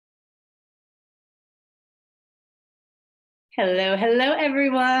Hello, hello,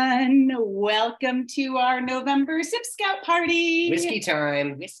 everyone. Welcome to our November SipScout party. Whiskey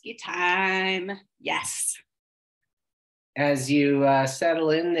time. Whiskey time. Yes. As you settle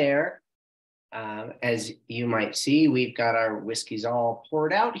in there, as you might see, we've got our whiskeys all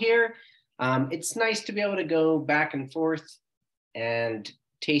poured out here. It's nice to be able to go back and forth and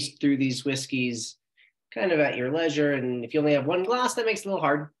taste through these whiskeys kind of at your leisure. And if you only have one glass, that makes it a little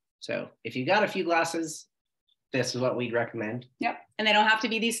hard. So if you got a few glasses, this is what we'd recommend. Yep. And they don't have to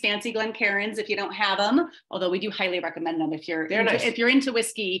be these fancy Glencairns if you don't have them, although we do highly recommend them. If you're into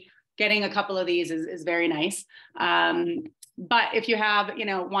whiskey, getting a couple of these is very nice. But if you have,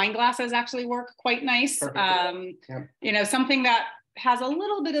 wine glasses actually work quite nice. Something that has a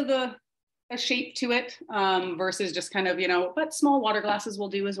little bit of a shape to it versus just kind of, but small water glasses will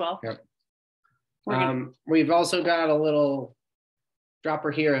do as well. Yep. We've also got a little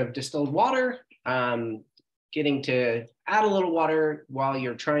dropper here of distilled water. Getting to add a little water while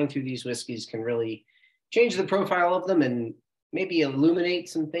you're trying through these whiskeys can really change the profile of them and maybe illuminate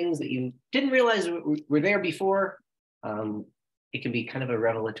some things that you didn't realize were there before. It can be kind of a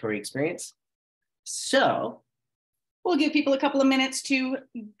revelatory experience. So we'll give people a couple of minutes to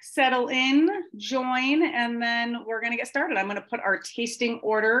settle in, join, and then we're going to get started. I'm going to put our tasting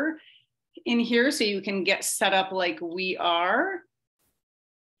order in here so you can get set up like we are.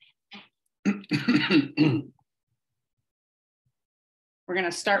 We're going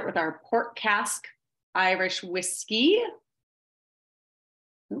to start with our Port Cask Irish whiskey.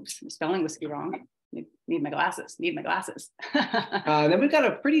 Oops, I'm spelling whiskey wrong. Need my glasses. Then we've got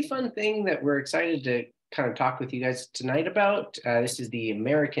a pretty fun thing that we're excited to kind of talk with you guys tonight about. This is the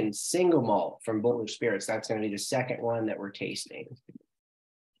American Single Malt from Boulder Spirits. That's going to be the second one that we're tasting.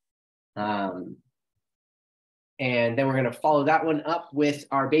 And then we're going to follow that one up with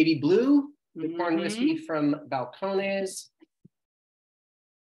our Baby Blue, the corn whiskey from Balcones.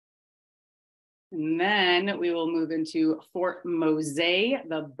 And then we will move into Fort Mosé,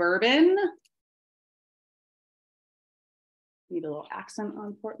 the bourbon. Need a little accent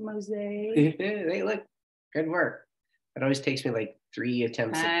on Fort Mosé. They look good work. It always takes me like 3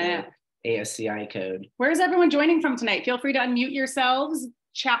 attempts at the ASCI code. Where's everyone joining from tonight? Feel free to unmute yourselves,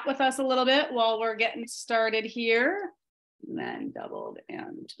 chat with us a little bit while we're getting started here. And then doubled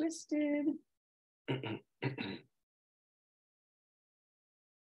and twisted.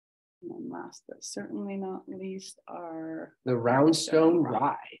 And last but certainly not least are the Roundstone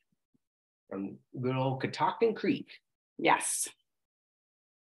rye from good old Catoctin Creek. Yes.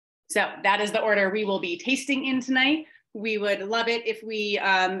 So that is the order we will be tasting in tonight. We would love it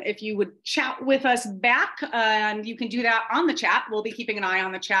if you would chat with us back, and you can do that on the chat. We'll be keeping an eye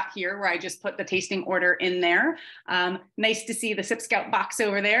on the chat here where I just put the tasting order in there. Nice to see the SipScout box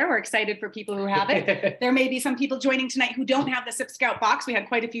over there. We're excited for people who have it. There may be some people joining tonight who don't have the SipScout box. We had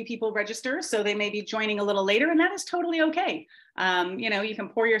quite a few people register, so they may be joining a little later, and that is totally okay. You can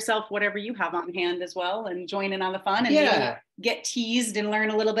pour yourself whatever you have on hand as well and join in on the fun and get teased and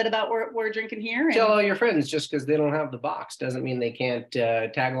learn a little bit about what we're drinking here. And tell all your friends, just because they don't have the box doesn't mean they can't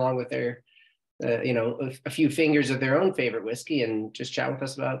tag along with their, a few fingers of their own favorite whiskey and just chat with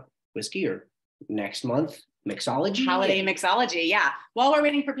us about whiskey or next month. Mixology. Holiday mixology, yeah. While we're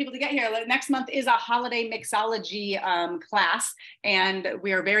waiting for people to get here, next month is a holiday mixology class, and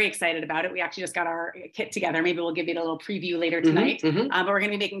we are very excited about it. We actually just got our kit together. Maybe we'll give you a little preview later tonight. But we're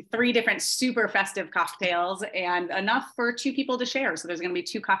going to be making 3 different super festive cocktails and enough for 2 people to share. So there's going to be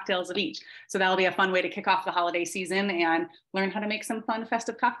 2 cocktails of each. So that'll be a fun way to kick off the holiday season and learn how to make some fun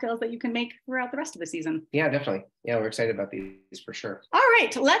festive cocktails that you can make throughout the rest of the season. Yeah, definitely. Yeah, we're excited about these for sure. All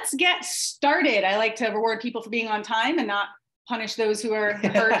right, let's get started. I like to reward people for being on time and not punish those who are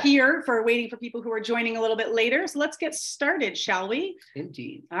here for waiting for people who are joining a little bit later. So let's get started, shall we?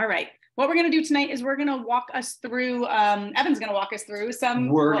 Indeed. All right. What we're going to do tonight is we're going to walk us through, Evan's going to walk us through some.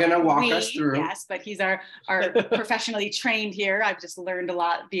 We're going to walk us through. Yes, but he's our professionally trained here. I've just learned a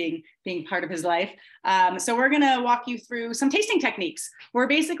lot being part of his life. So we're going to walk you through some tasting techniques. We're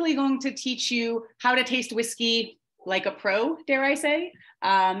basically going to teach you how to taste whiskey like a pro, dare I say.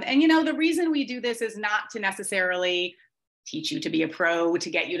 And the reason we do this is not to necessarily teach you to be a pro, to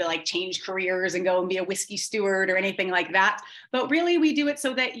get you to like change careers and go and be a whiskey steward or anything like that. But really we do it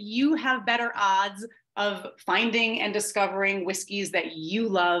so that you have better odds of finding and discovering whiskeys that you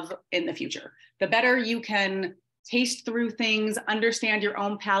love in the future. The better you can taste through things, understand your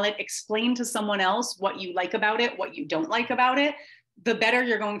own palate, explain to someone else what you like about it, what you don't like about it, the better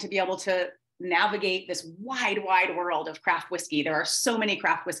you're going to be able to navigate this wide world of craft whiskey. There are so many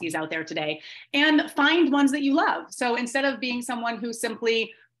craft whiskeys out there today, and find ones that you love. So instead of being someone who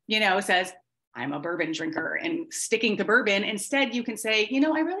simply, says, I'm a bourbon drinker and sticking to bourbon. Instead, you can say, you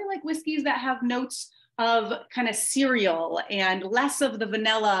know, I really like whiskeys that have notes of kind of cereal and less of the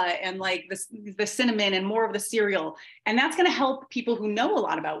vanilla and like the cinnamon and more of the cereal. And that's going to help people who know a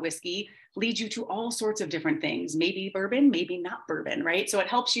lot about whiskey lead you to all sorts of different things, maybe bourbon, maybe not bourbon, right? So it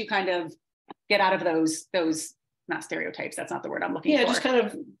helps you kind of get out of those not stereotypes, that's not the word I'm looking for. Yeah, just kind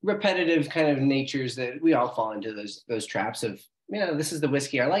of repetitive kind of natures that we all fall into those traps of, you know, this is the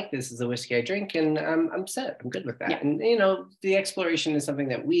whiskey I like, this is the whiskey I drink, and I'm set, I'm good with that. Yeah. And, you know, the exploration is something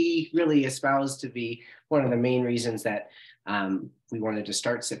that we really espouse to be one of the main reasons that we wanted to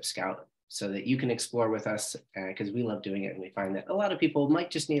start SipScout, so that you can explore with us, because we love doing it. And we find that a lot of people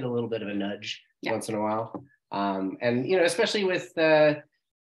might just need a little bit of a nudge once in a while. And, you know, especially with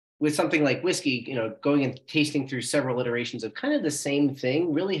something like whiskey, you know, going and tasting through several iterations of kind of the same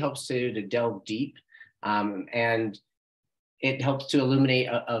thing really helps to delve deep. And it helps to illuminate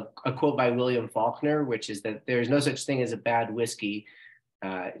a quote by William Faulkner, which is that there's no such thing as a bad whiskey.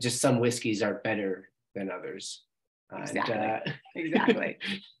 Just some whiskeys are better than others. Exactly. Exactly.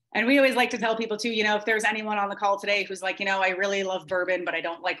 And we always like to tell people too, you know, if there's anyone on the call today who's like, you know, I really love bourbon, but I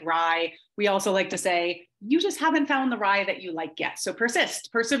don't like rye. We also like to say, you just haven't found the rye that you like yet. So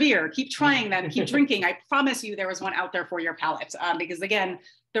persist, persevere, keep trying them, keep drinking. I promise you there is one out there for your palate, because again,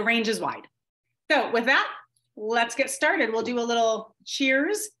 the range is wide. So with that, let's get started. We'll do a little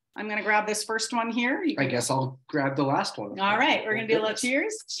cheers. I'm going to grab this first one here. I guess I'll grab the last one. All right. We're going to do a little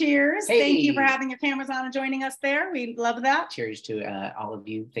cheers. Cheers. Hey. Thank you for having your cameras on and joining us there. We love that. Cheers to all of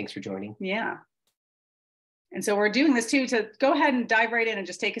you. Thanks for joining. Yeah. And so we're doing this too, to go ahead and dive right in and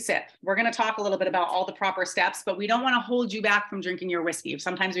just take a sip. We're going to talk a little bit about all the proper steps, but we don't want to hold you back from drinking your whiskey.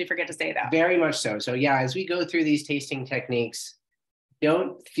 Sometimes we forget to say that. Very much so. So yeah, as we go through these tasting techniques,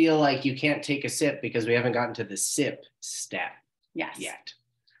 don't feel like you can't take a sip because we haven't gotten to the sip step yet.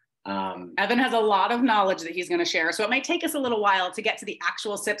 Evan has a lot of knowledge that he's going to share, so it might take us a little while to get to the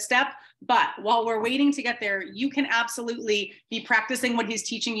actual sip step, but while we're waiting to get there, you can absolutely be practicing what he's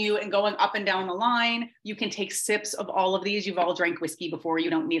teaching you and going up and down the line. You can take sips of all of these. You've all drank whiskey before. You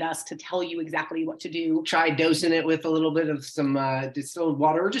don't need us to tell you exactly what to do. Try dosing it with a little bit of some distilled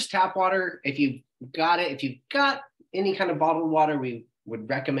water or just tap water. If you've got any kind of bottled water, we would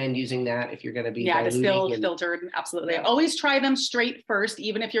recommend using that if you're going to be distilled, filtered, absolutely. Always try them straight first,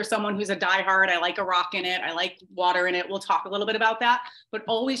 even if you're someone who's a diehard. I like a rock in it, I like water in it. We'll talk a little bit about that, but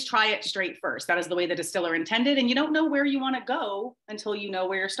always try it straight first. That is the way the distiller intended, and you don't know where you want to go until you know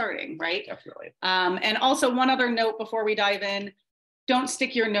where you're starting, right? Definitely. And also one other note before we dive in: don't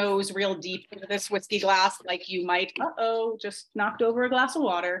stick your nose real deep into this whiskey glass like you might. Just knocked over a glass of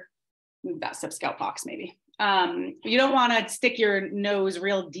water. Move that SipScout box maybe. You don't want to stick your nose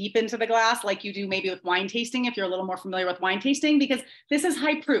real deep into the glass like you do maybe with wine tasting, if you're a little more familiar with wine tasting, because this is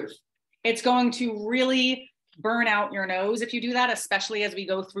high proof. It's going to really burn out your nose if you do that, especially as we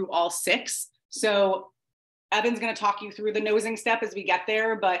go through all 6. So Evan's going to talk you through the nosing step as we get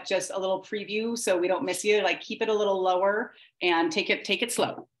there, but just a little preview so we don't miss you. Like, keep it a little lower and take it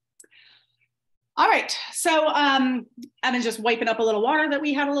slow. All right, so Evan's just wiping up a little water that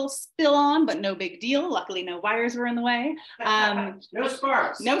we had a little spill on, but no big deal. Luckily, no wires were in the way. No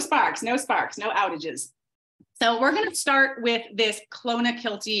sparks. No sparks, no outages. So we're going to start with this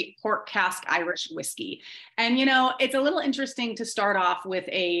Clonakilty Port Cask Irish whiskey. And, you know, it's a little interesting to start off with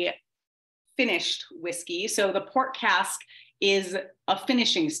a finished whiskey. So the Port Cask is a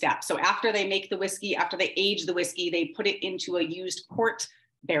finishing step. So after they make the whiskey, after they age the whiskey, they put it into a used port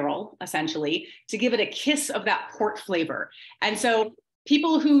barrel, essentially, to give it a kiss of that port flavor. And so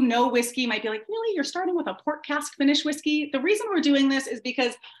people who know whiskey might be like, really, you're starting with a port cask finish whiskey? The reason we're doing this is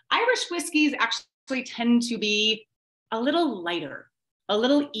because Irish whiskeys actually tend to be a little lighter, a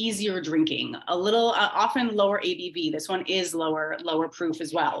little easier drinking, a little often lower ABV. This one is lower proof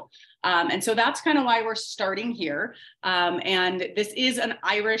as well. And so that's kind of why we're starting here. And this is an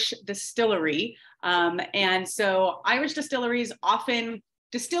Irish distillery. And so Irish distilleries often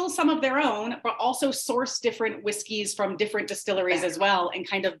distill some of their own, but also source different whiskeys from different distilleries as well and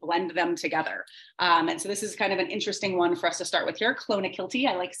kind of blend them together. And so this is kind of an interesting one for us to start with here. Clonakilty,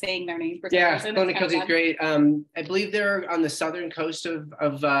 I like saying their name. Clonakilty is great. I believe they're on the southern coast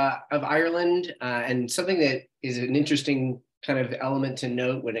of Ireland, and something that is an interesting kind of element to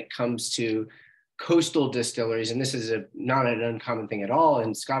note when it comes to coastal distilleries, and this is not an uncommon thing at all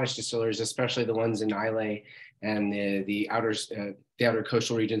in Scottish distillers, especially the ones in Islay and the outer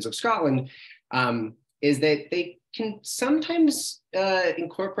coastal regions of Scotland, is that they can sometimes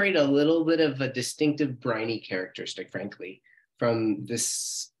incorporate a little bit of a distinctive briny characteristic, frankly, from the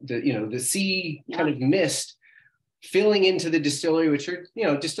sea kind of mist filling into the distillery, which are,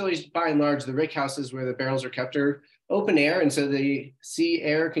 distilleries by and large, the rick houses where the barrels are kept are open air. And so the sea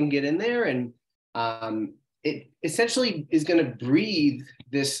air can get in there, and it essentially is going to breathe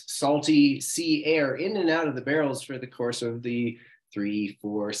this salty sea air in and out of the barrels for the course of the 3,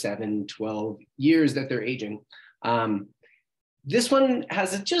 4, 7, 12 years that they're aging. This one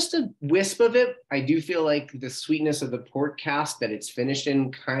has just a wisp of it. I do feel like the sweetness of the port cask that it's finished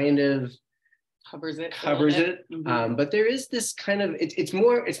in kind of covers it. Mm-hmm. But there is this kind of, it's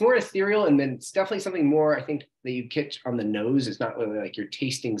more ethereal, and then it's definitely something more, I think, that you catch on the nose. It's not really like you're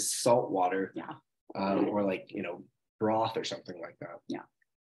tasting salt water, or like, broth or something like that. Yeah.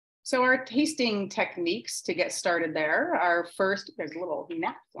 So our tasting techniques to get started there are first, there's a little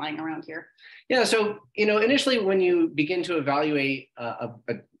gnat flying around here. Yeah, so, initially when you begin to evaluate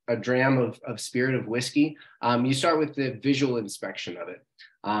a dram of spirit of whiskey, you start with the visual inspection of it.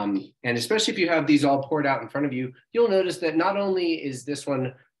 And especially if you have these all poured out in front of you, you'll notice that not only is this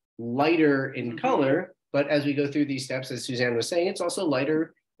one lighter in color, but as we go through these steps, as Suzanne was saying, it's also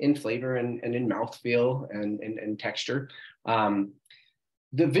lighter in flavor and in mouthfeel and texture.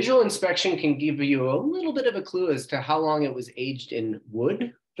 The visual inspection can give you a little bit of a clue as to how long it was aged in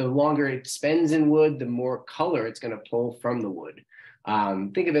wood. The longer it spends in wood, the more color it's going to pull from the wood.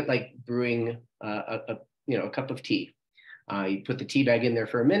 Think of it like brewing a cup of tea. You put the tea bag in there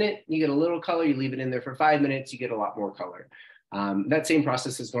for a minute, you get a little color. You leave it in there for 5 minutes, you get a lot more color. That same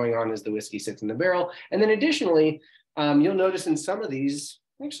process is going on as the whiskey sits in the barrel. And then additionally, you'll notice in some of these,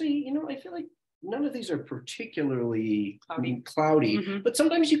 actually, I feel like none of these are particularly cloudy, but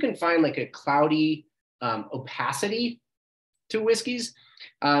sometimes you can find like a cloudy opacity to whiskeys,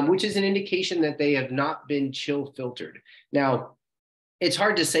 which is an indication that they have not been chill filtered. Now, it's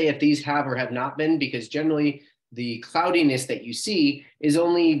hard to say if these have or have not been, because generally the cloudiness that you see is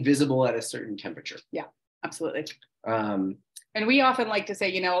only visible at a certain temperature. Yeah, absolutely. And we often like to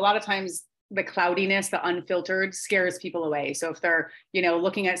say, a lot of times the cloudiness, the unfiltered, scares people away. So if they're,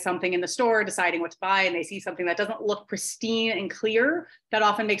 looking at something in the store, deciding what to buy, and they see something that doesn't look pristine and clear, that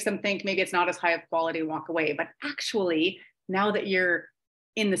often makes them think maybe it's not as high of quality and walk away. But actually, now that you're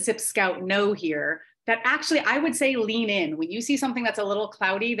in the SipScout know here, that actually I would say lean in. When you see something that's a little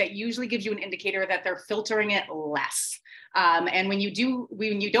cloudy, that usually gives you an indicator that they're filtering it less. And when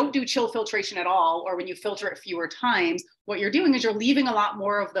you don't do chill filtration at all, or when you filter it fewer times, what you're doing is you're leaving a lot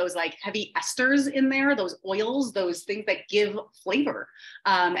more of those like heavy esters in there, those oils, those things that give flavor.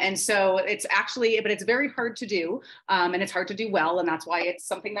 And so it's actually, but it's very hard to do. And it's hard to do well. And that's why it's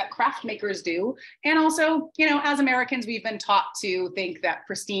something that craft makers do. And also, as Americans, we've been taught to think that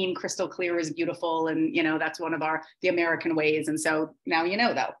pristine, crystal clear is beautiful. And, that's one of the American ways. And so now,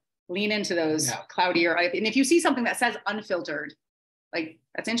 though. Lean into those cloudier. And if you see something that says unfiltered, like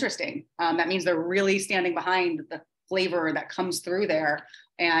that's interesting. That means they're really standing behind the flavor that comes through there.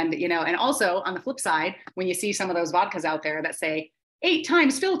 And, and also on the flip side, when you see some of those vodkas out there that say 8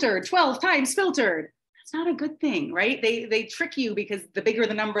 times filtered, 12 times filtered, that's not a good thing, right? They trick you because the bigger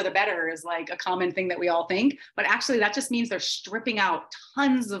the number, the better is like a common thing that we all think. But actually that just means they're stripping out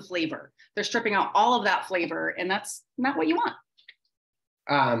tons of flavor. They're stripping out all of that flavor, and that's not what you want.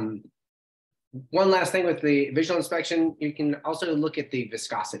 One last thing with the visual inspection, you can also look at the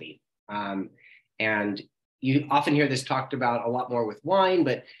viscosity. And you often hear this talked about a lot more with wine,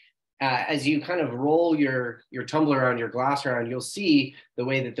 but as you kind of roll your tumbler around, your glass around, you'll see the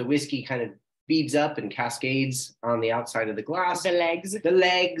way that the whiskey kind of beads up and cascades on the outside of the glass. The legs. The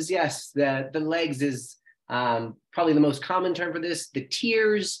legs, yes. The legs is probably the most common term for this. The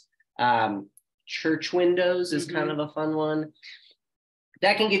tiers, church windows is kind of a fun one.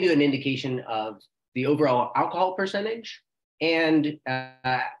 That can give you an indication of the overall alcohol percentage and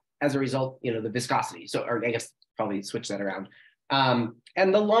as a result, the viscosity. So, or I guess probably switch that around. And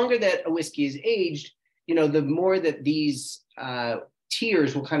the longer that a whiskey is aged, the more that these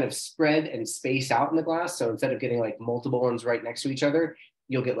tiers will kind of spread and space out in the glass. So instead of getting like multiple ones right next to each other,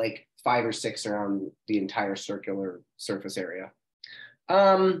 you'll get like 5 or 6 around the entire circular surface area.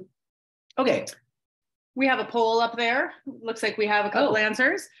 Okay. We have a poll up there. Looks like we have a couple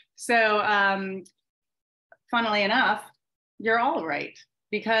answers. So funnily enough, you're all right,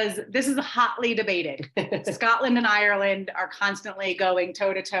 because this is hotly debated. Scotland and Ireland are constantly going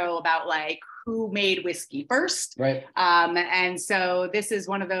toe to toe about like who made whiskey first. Right. And so this is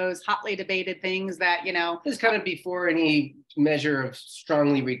one of those hotly debated things that, this is kind of before any measure of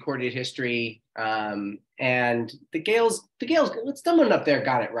strongly recorded history. And the Gales, someone up there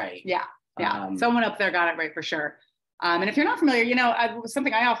got it right. Yeah. Yeah, someone up there got it right for sure. And if you're not familiar,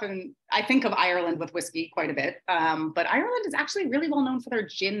 something I think of Ireland with whiskey quite a bit, but Ireland is actually really well known for their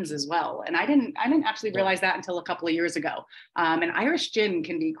gins as well. And I didn't actually realize that until a couple of years ago. And Irish gin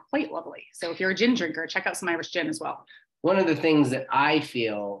can be quite lovely. So if you're a gin drinker, check out some Irish gin as well. One of the things that I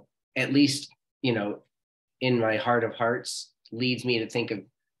feel, at least, in my heart of hearts, leads me to think of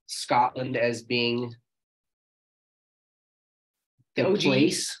Scotland as being the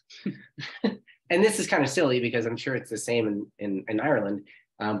place. And this is kind of silly because I'm sure it's the same in Ireland,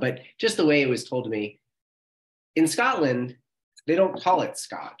 but just the way it was told to me, in Scotland, they don't call it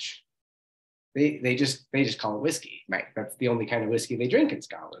Scotch. They just call it whiskey. Right. That's the only kind of whiskey they drink in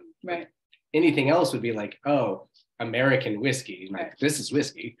Scotland. Right. Anything else would be like, oh, American whiskey. Like, right. This is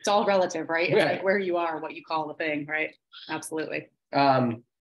whiskey. It's all relative, right? It's right. like where you are, what you call the thing, right? Absolutely.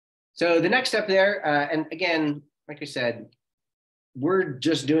 So the next step there, and again, like I said, we're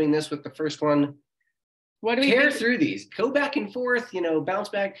just doing this with the first one. What do we tear through these? Go back and forth, bounce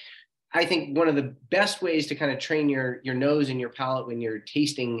back. I think one of the best ways to kind of train your nose and your palate when you're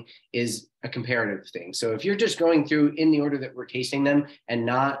tasting is a comparative thing. So if you're just going through in the order that we're tasting them and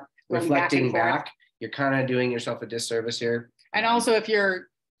not reflecting back, you're kind of doing yourself a disservice here. And also if you're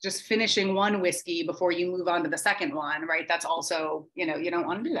just finishing one whiskey before you move on to the second one, right? That's also, you don't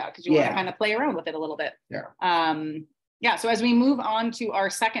want to do that because you want to kind of play around with it a little bit. Yeah. So as we move on to our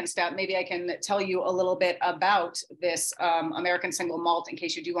second step, maybe I can tell you a little bit about this American single malt in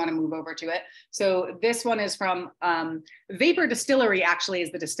case you do want to move over to it. So this one is from Vapor Distillery, actually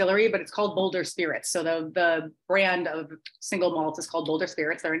is the distillery, but it's called Boulder Spirits. So the brand of single malt is called Boulder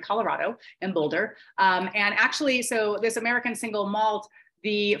Spirits. They're in Colorado and Boulder. And actually, so this American single malt,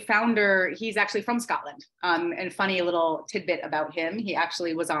 the founder, he's actually from Scotland. And funny little tidbit about him, he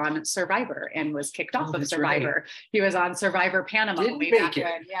actually was on Survivor and was kicked off of Survivor. Right. He was on Survivor Panama way back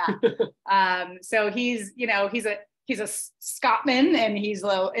when. Yeah. So he's a Scotsman and he's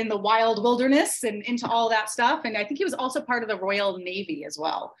in the wild wilderness and into all that stuff. And I think he was also part of the Royal Navy as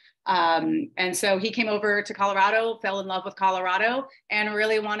well. And so he came over to Colorado, fell in love with Colorado, and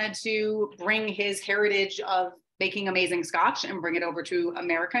really wanted to bring his heritage of making amazing Scotch and bring it over to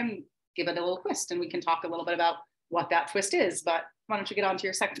America and give it a little twist. And we can talk a little bit about what that twist is, but why don't you get on to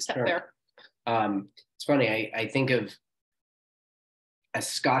your second step there? It's funny, I think of a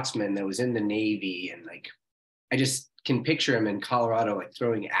Scotsman that was in the Navy, and like, I just can picture him in Colorado, like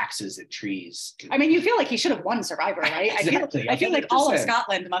throwing axes at trees. I mean, you feel like he should have won Survivor, right? Exactly. I feel like all of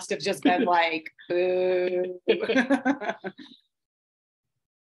Scotland must have just been like, boo.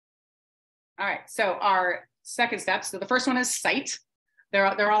 All right, so our second step. So the first one is sight.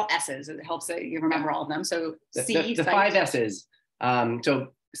 They're all S's. It helps that you remember all of them. So the 5 S's. So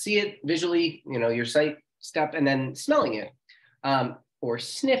see it visually, your sight step, and then smelling it, or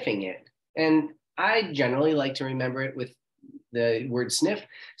sniffing it. And I generally like to remember it with the word sniff,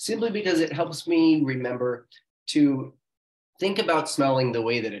 simply because it helps me remember to think about smelling the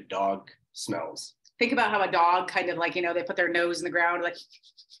way that a dog smells. Think about how a dog kind of like, they put their nose in the ground, like,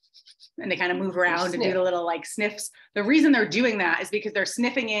 and they kind of move around and do the little like sniffs. The reason they're doing that is because they're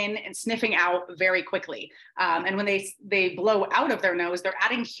sniffing in and sniffing out very quickly. And when they blow out of their nose, they're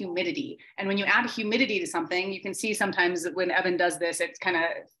adding humidity. And when you add humidity to something, you can see sometimes when Evan does this, it kind of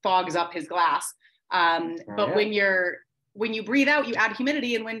fogs up his glass. But when you breathe out, you add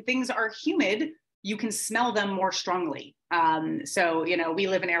humidity. And when things are humid, you can smell them more strongly. So, we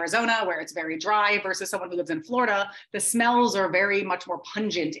live in Arizona where it's very dry versus someone who lives in Florida. The smells are very much more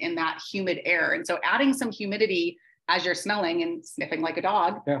pungent in that humid air. And so adding some humidity as you're smelling and sniffing like a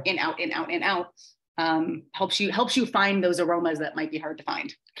dog, in, out, in, out, in, out, helps you find those aromas that might be hard to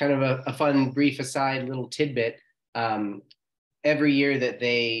find. Kind of a fun, brief aside, little tidbit. Every year that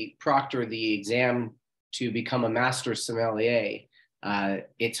they proctor the exam to become a master sommelier,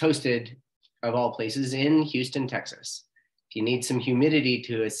 it's hosted, of all places, in Houston, Texas. If you need some humidity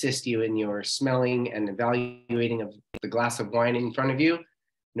to assist you in your smelling and evaluating of the glass of wine in front of you,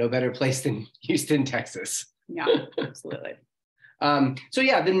 no better place than Houston, Texas. Yeah, absolutely. So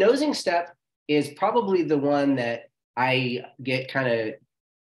yeah, the nosing step is probably the one that I get kind of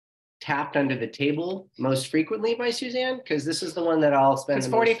tapped under the table most frequently by Suzanne, because this is the one that I'll spend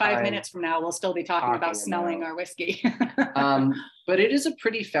 45 minutes from now, we'll still be talking about smelling our whiskey. But it is a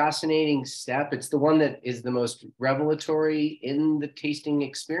pretty fascinating step. It's the one that is the most revelatory in the tasting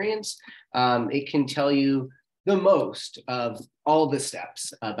experience. It can tell you the most of all the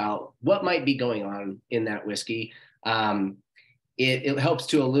steps about what might be going on in that whiskey. It helps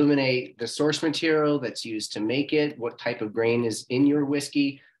to illuminate the source material that's used to make it, what type of grain is in your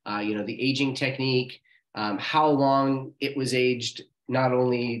whiskey, the aging technique, how long it was aged, not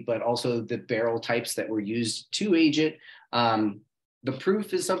only, but also the barrel types that were used to age it. The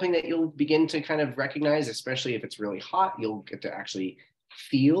proof is something that you'll begin to kind of recognize, especially if it's really hot. You'll get to actually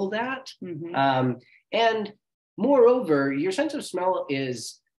feel that. And moreover, your sense of smell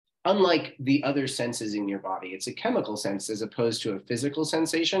is unlike the other senses in your body. It's a chemical sense as opposed to a physical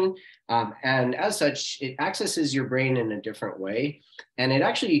sensation. And as such, it accesses your brain in a different way. And it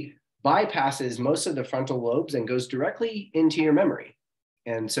actually bypasses most of the frontal lobes and goes directly into your memory.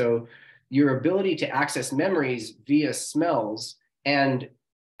 And so your ability to access memories via smells and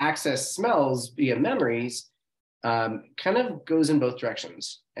access smells via memories kind of goes in both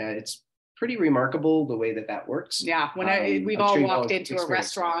directions. It's pretty remarkable the way that that works. Yeah, when we've all walked into a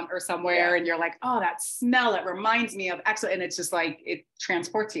restaurant or somewhere and you're like, oh, that smell, it reminds me of excellent, and it's just like, it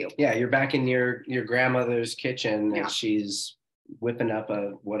transports you. Yeah, you're back in your grandmother's kitchen and she's whipping up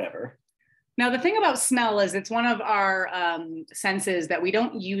a whatever. Now, the thing about smell is it's one of our senses that we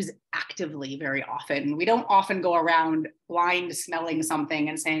don't use actively very often. We don't often go around blind smelling something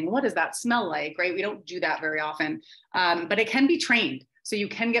and saying, what does that smell like, right? We don't do that very often, but it can be trained. So you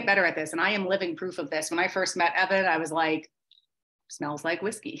can get better at this. And I am living proof of this. When I first met Evan, I was like, smells like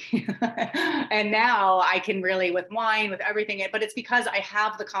whiskey. And now I can really, with wine, with everything, but it's because I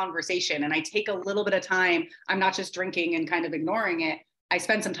have the conversation and I take a little bit of time. I'm not just drinking and kind of ignoring it. I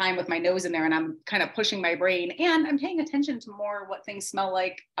spend some time with my nose in there and I'm kind of pushing my brain and I'm paying attention to more what things smell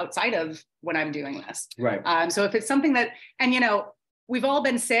like outside of when I'm doing this. Right. So if it's something that, and we've all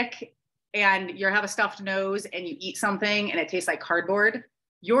been sick and you have a stuffed nose and you eat something and it tastes like cardboard,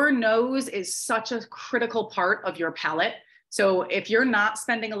 your nose is such a critical part of your palate. So if you're not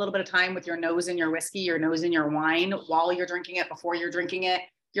spending a little bit of time with your nose in your whiskey, your nose in your wine while you're drinking it, before you're drinking it,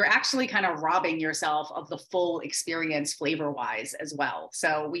 you're actually kind of robbing yourself of the full experience flavor-wise as well.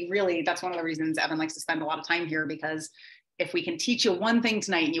 So that's one of the reasons Evan likes to spend a lot of time here, because if we can teach you one thing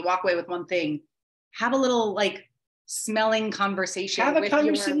tonight and you walk away with one thing, have a little smelling conversation. Have a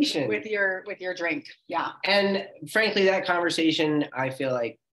conversation with your drink. Yeah. And frankly, that conversation, I feel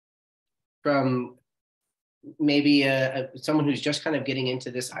like from maybe someone who's just kind of getting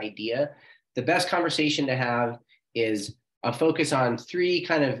into this idea, the best conversation to have is a focus on three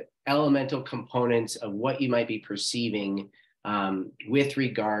kind of elemental components of what you might be perceiving with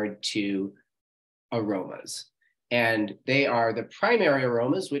regard to aromas. And they are the primary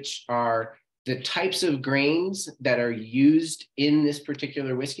aromas, which are the types of grains that are used in this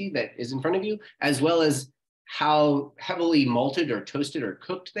particular whiskey that is in front of you, as well as how heavily malted or toasted or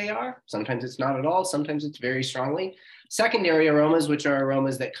cooked they are. Sometimes it's not at all, sometimes it's very strongly. Secondary aromas, which are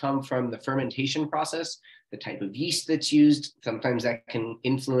aromas that come from the fermentation process, the type of yeast that's used. Sometimes that can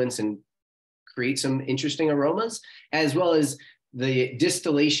influence and create some interesting aromas, as well as the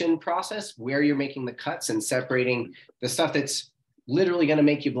distillation process, where you're making the cuts and separating the stuff that's literally going to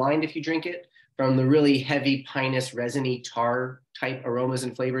make you blind if you drink it from the really heavy pinus, resiny, tar type aromas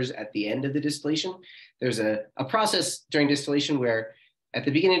and flavors at the end of the distillation. There's a process during distillation where at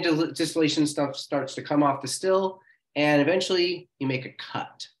the beginning of distillation, stuff starts to come off the still, and eventually you make a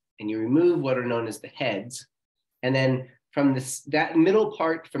cut and you remove what are known as the heads. And then from that middle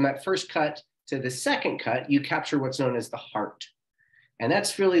part, from that first cut to the second cut, you capture what's known as the heart. And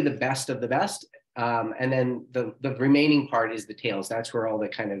that's really the best of the best. And then the remaining part is the tails. That's where all the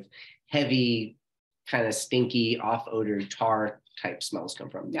kind of heavy, kind of stinky, off-odor tar type smells come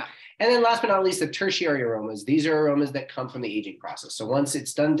from. Yeah. And then last but not least, the tertiary aromas. These are aromas that come from the aging process. So once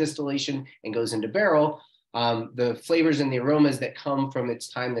it's done distillation and goes into barrel, the flavors and the aromas that come from its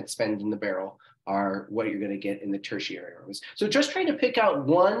time that's spent in the barrel are what you're going to get in the tertiary aromas. So just trying to pick out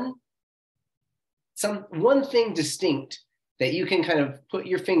one thing distinct that you can kind of put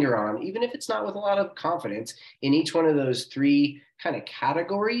your finger on, even if it's not with a lot of confidence, in each one of those three kind of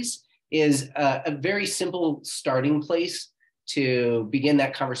categories is a very simple starting place to begin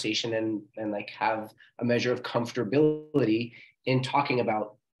that conversation and like have a measure of comfortability in talking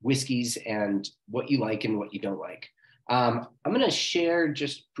about whiskeys and what you like and what you don't like. I'm going to share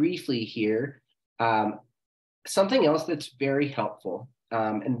just briefly here something else that's very helpful.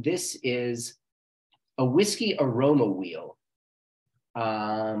 And this is a whiskey aroma wheel.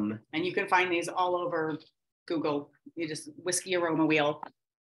 And you can find these all over Google. You just whiskey aroma wheel.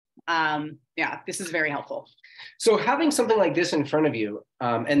 Yeah, this is very helpful. So having something like this in front of you,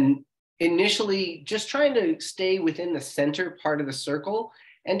 and initially just trying to stay within the center part of the circle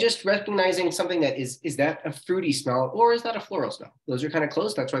and just recognizing something that is that a fruity smell or is that a floral smell? Those are kind of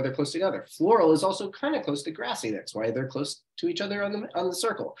close. That's why they're close together. Floral is also kind of close to grassy. That's why they're close to each other on the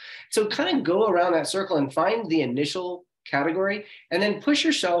circle. So kind of go around that circle and find the initial category, and then push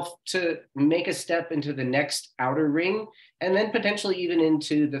yourself to make a step into the next outer ring, and then potentially even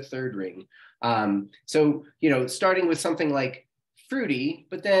into the third ring. So, starting with something like fruity,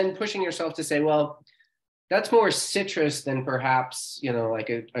 but then pushing yourself to say, well, that's more citrus than perhaps, like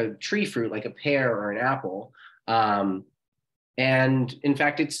a tree fruit, like a pear or an apple. And in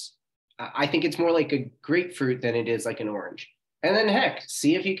fact, I think it's more like a grapefruit than it is like an orange. And then heck,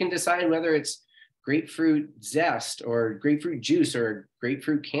 see if you can decide whether it's grapefruit zest or grapefruit juice or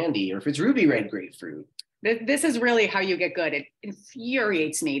grapefruit candy, or if it's ruby red grapefruit. This is really how you get good. It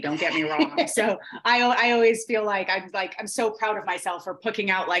infuriates me, don't get me wrong. So I always feel like I'm so proud of myself for picking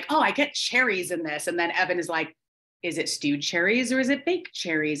out like, oh, I get cherries in this. And then Evan is like, is it stewed cherries or is it baked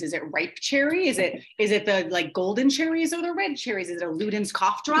cherries? Is it ripe cherry? Is it the like golden cherries or the red cherries? Is it a Luden's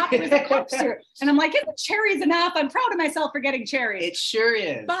cough drop? Or is it cough syrup? And I'm like, isn't cherries enough? I'm proud of myself for getting cherries. It sure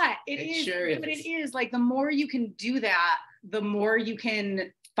is. But it is like the more you can do that, the more you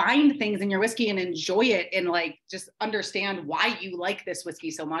can find things in your whiskey and enjoy it and like just understand why you like this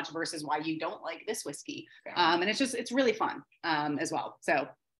whiskey so much versus why you don't like this whiskey. And it's really fun as well. So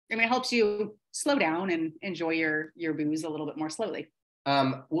it helps you slow down and enjoy your booze a little bit more slowly.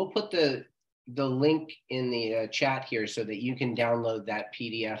 We'll put the link in the chat here so that you can download that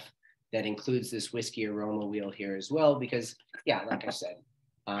PDF that includes this whiskey aroma wheel here as well, because like I said,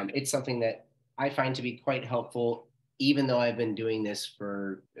 it's something that I find to be quite helpful, even though I've been doing this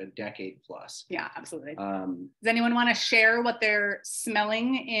for a decade plus. Yeah, absolutely. Does anyone want to share what they're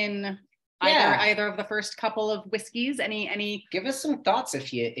smelling in either of the first couple of whiskeys? Any give us some thoughts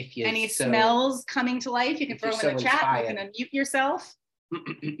if you any smells coming to life? You can throw them in the chat. You can unmute yourself.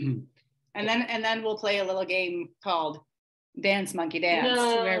 and then we'll play a little game called Dance Monkey Dance,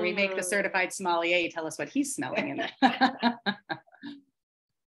 where we make the certified sommelier tell us what he's smelling in it.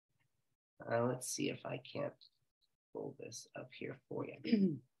 Let's see if I can't pull this up here for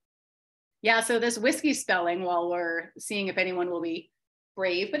you. Yeah, so this whiskey spelling, while we're seeing if anyone will be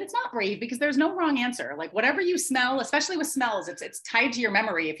brave, but it's not brave because there's no wrong answer. Like whatever you smell, especially with smells, it's tied to your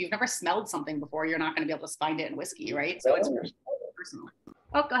memory. If you've never smelled something before, you're not going to be able to find it in whiskey, right? So it's personal.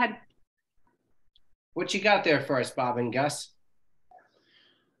 Oh, go ahead. What you got there for us, Bob and Gus?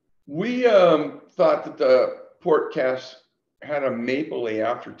 We thought that the port cask had a mapley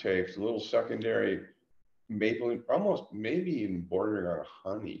aftertaste, a little secondary maple, almost maybe even bordering on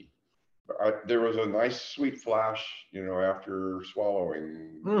Mm-hmm. honey. There was a nice sweet flash, after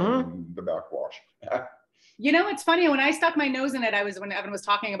swallowing the backwash. It's funny, when I stuck my nose in it, when Evan was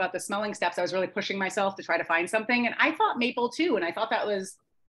talking about the smelling steps, I was really pushing myself to try to find something. And I thought maple too. And I thought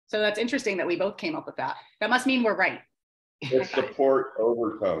so that's interesting that we both came up with that. That must mean we're right. It's the port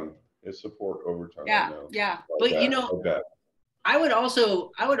overtone. Yeah. Yeah. But I would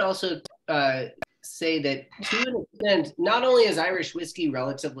also say that to an extent, not only is Irish whiskey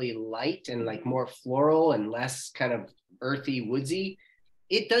relatively light and like more floral and less kind of earthy, woodsy,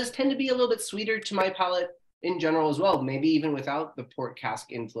 it does tend to be a little bit sweeter to my palate in general as well, maybe even without the port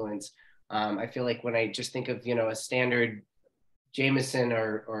cask influence. I feel like when I just think of, a standard Jameson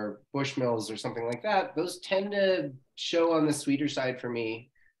or Bushmills or something like that, those tend to show on the sweeter side for me.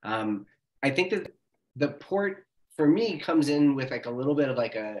 I think that the port for me comes in with like a little bit of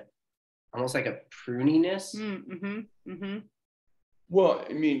like almost like a pruniness. Mm-hmm. Mm-hmm. Well,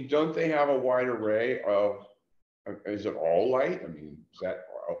 don't they have a wide array of, is it all light? Is that,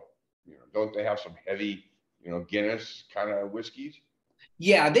 don't they have some heavy, Guinness kind of whiskeys?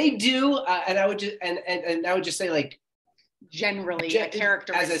 Yeah, they do. And I would just say like, generally a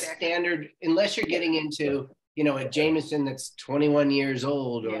characteristic. As a standard, unless you're getting into, a Jameson that's 21 years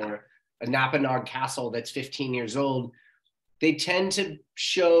old or a Napanog Castle that's 15 years old, they tend to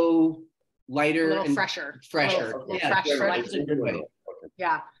show lighter, a little fresher.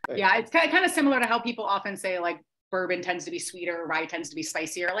 Yeah. It's kind of similar to how people often say like bourbon tends to be sweeter, rye tends to be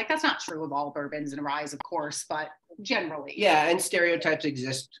spicier. Like that's not true of all bourbons and ryes, of course, but generally. Yeah, and stereotypes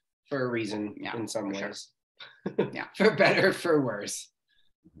exist for a reason in some ways. Sure. Yeah, for better, for worse.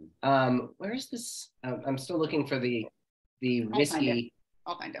 Where's this? I'm still looking for the whiskey.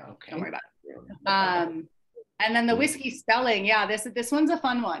 I'll find it. Okay. Don't worry about it. And then the whiskey spelling, this one's a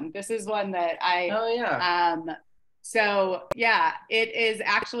fun one. This is one that so it is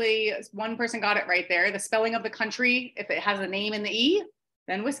actually, one person got it right there. The spelling of the country, if it has a name in the E,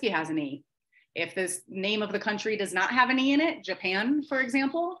 then whiskey has an E. If this name of the country does not have an E in it, Japan, for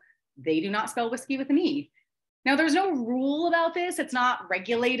example, they do not spell whiskey with an E. Now, there's no rule about this. It's not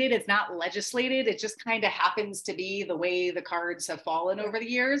regulated. It's not legislated. It just kind of happens to be the way the cards have fallen over the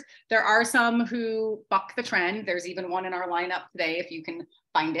years. There are some who buck the trend. There's even one in our lineup today. If you can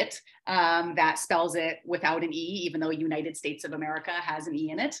find it, that spells it without an E, even though United States of America has an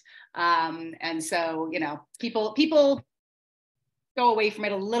E in it. And so, you know, people go away from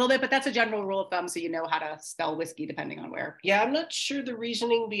it a little bit, but that's a general rule of thumb. So you know how to spell whiskey depending on where. Yeah, I'm not sure the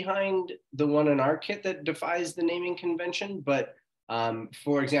reasoning behind the one in our kit that defies the naming convention, but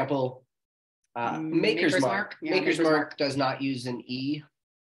for example, Maker's Mark. Yeah, Maker's Mark does not use an E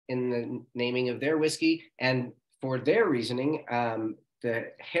in the naming of their whiskey. And for their reasoning,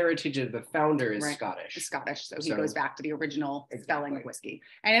 the heritage of the founder is Scottish. It's Scottish, so he goes back to the original spelling of whiskey.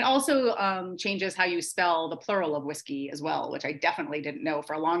 And it also changes how you spell the plural of whiskey as well, which I definitely didn't know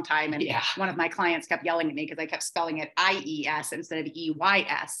for a long time. And one of my clients kept yelling at me because I kept spelling it IES instead of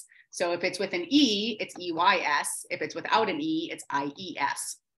EYS. So if it's with an E, it's EYS. If it's without an E, it's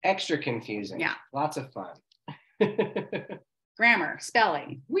IES. Extra confusing. Yeah. Lots of fun. Grammar,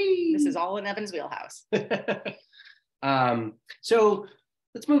 spelling. Whee! This is all in Evan's wheelhouse. So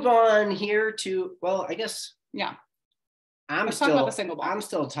let's move on here to, well, I guess, Let's talk about the single malt. I'm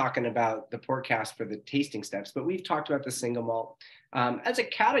still talking about the port cask for the tasting steps, but we've talked about the single malt. As a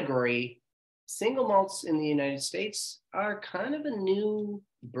category, single malts in the United States are kind of a new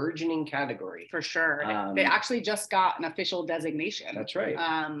burgeoning category. For sure. They actually just got an official designation. That's right.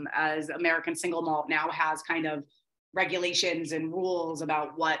 As American single malt now has kind of regulations and rules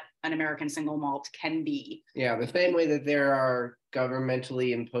about what an American single malt can be. Yeah, the same way that there are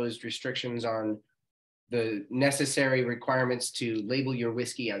governmentally imposed restrictions on the necessary requirements to label your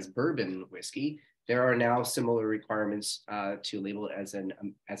whiskey as bourbon whiskey, there are now similar requirements to label it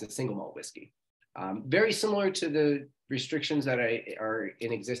as a single malt whiskey. Very similar to the restrictions that are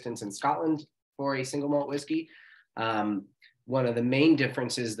in existence in Scotland for a single malt whiskey. One of the main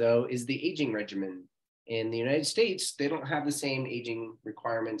differences, though, is the aging regimen. In the United States, they don't have the same aging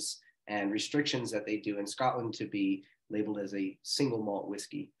requirements and restrictions that they do in Scotland to be labeled as a single malt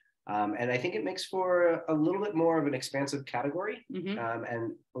whiskey. And I think it makes for a little bit more of an expansive category, and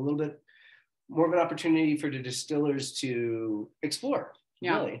a little bit more of an opportunity for the distillers to explore.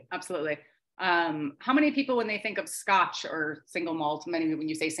 Yeah, really. Absolutely. How many people, when they think of Scotch or single malt, when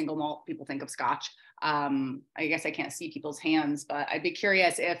you say single malt, people think of Scotch. I guess I can't see people's hands, but I'd be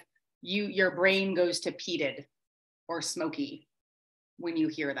curious if your brain goes to peated or smoky when you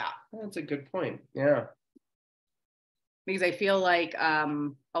hear that. That's a good point. Yeah. Because I feel like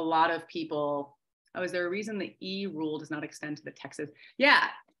a lot of people, is there a reason the E rule does not extend to the Texas? Yeah.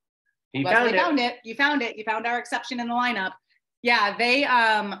 You found it. You found it. You found our exception in the lineup. Yeah, they,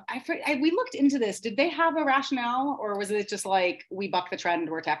 we looked into this. Did they have a rationale, or was it just like, we buck the trend,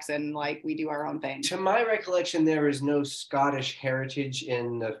 we're Texan, like we do our own thing? To my recollection, there is no Scottish heritage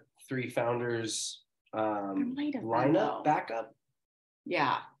in the three founders lineup backup.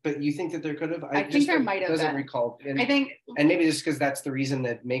 Yeah. But you think that there could have? I think there might have been. Doesn't recall. And maybe just because that's the reason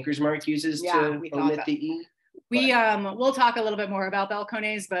that Maker's Mark uses to omit the E. We'll talk a little bit more about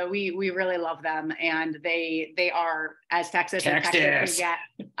Balcones, but we really love them, and they are as Texas as Texas can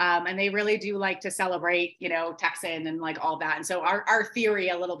get, and they really do like to celebrate, Texan and like all that. And so our theory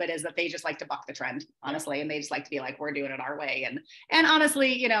a little bit is that they just like to buck the trend, honestly, and they just like to be like, we're doing it our way. And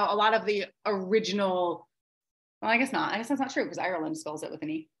honestly, a lot of the original, well, I guess not. I guess that's not true because Ireland spells it with an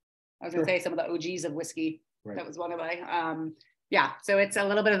E. I was gonna say some of the OGs of whiskey. Right. That was one of my so it's a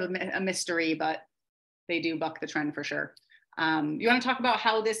little bit of a mystery, but they do buck the trend for sure. You want to talk about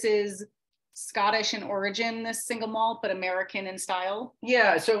how this is Scottish in origin, this single malt, but American in style?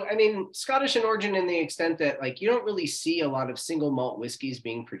 Yeah, so I mean, Scottish in origin in the extent that like you don't really see a lot of single malt whiskeys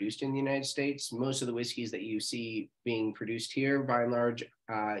being produced in the United States. Most of the whiskeys that you see being produced here, by and large,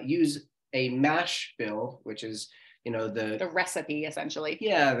 use a mash bill, which is the recipe essentially.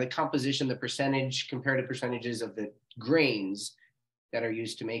 Yeah, the composition, the comparative percentages of the grains that are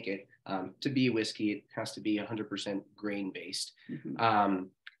used to make it. To be whiskey, it has to be 100% grain based. Mm-hmm.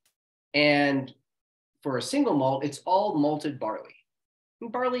 And for a single malt, it's all malted barley.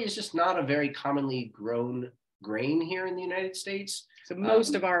 And barley is just not a very commonly grown grain here in the United States. So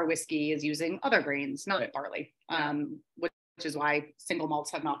most of our whiskey is using other grains, not barley, which is why single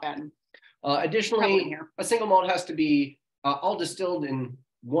malts have not been. Additionally, a single malt has to be all distilled in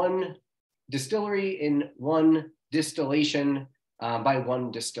one distillery in one distillation by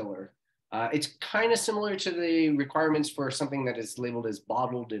one distiller. It's kind of similar to the requirements for something that is labeled as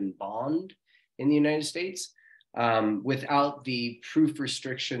bottled in bond in the United States, without the proof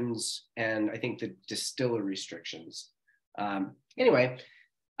restrictions and I think the distiller restrictions. Anyway,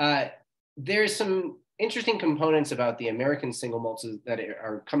 there's some interesting components about the American single malts that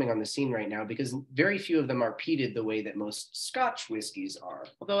are coming on the scene right now, because very few of them are peated the way that most Scotch whiskeys are.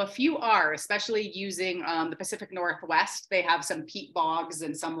 Although a few are, especially using the Pacific Northwest, they have some peat bogs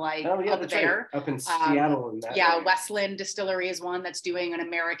and some like up there. Right. Up in Seattle. And that yeah, area. Westland Distillery is one that's doing an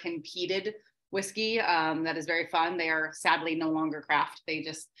American peated whiskey that is very fun. They are sadly no longer craft. They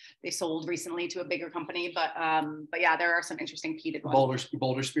sold recently to a bigger company, but yeah, there are some interesting peated ones.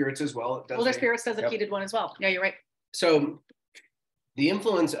 Boulder Spirits as well. Boulder Spirits does a peated one as well. Yeah, you're right. So the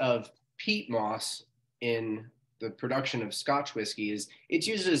influence of peat moss in the production of Scotch whiskey is it's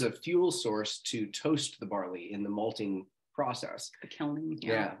used as a fuel source to toast the barley in the malting process. The kilning.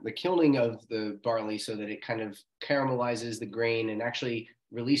 Yeah, the kilning of the barley so that it kind of caramelizes the grain and actually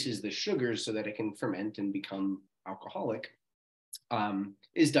releases the sugars so that it can ferment and become alcoholic,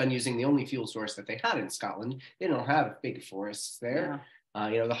 is done using the only fuel source that they had in Scotland. They don't have big forests there.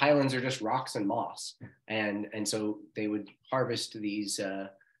 Yeah. The highlands are just rocks and moss. And so they would harvest these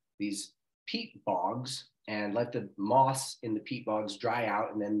peat bogs and let the moss in the peat bogs dry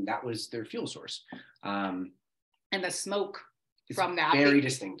out. And then that was their fuel source. And the smoke from that, very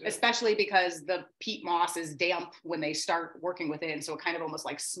distinctive, especially because the peat moss is damp when they start working with it, and so it kind of almost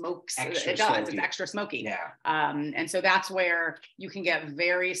like smokes. It's extra smoky. Yeah. And so that's where you can get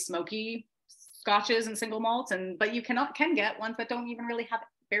very smoky Scotches and single malts, but you can get ones that don't even really have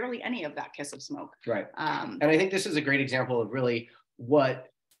barely any of that kiss of smoke. Right. And I think this is a great example of really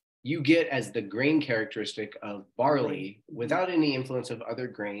what you get as the grain characteristic of barley without any influence of other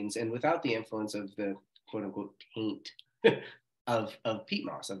grains and without the influence of the quote unquote taint of peat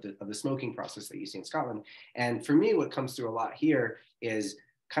moss, of the smoking process that you see in Scotland. And for me, what comes through a lot here is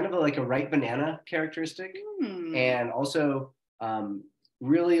kind of like a ripe banana characteristic, and also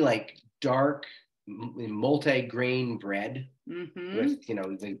really like dark multi-grain bread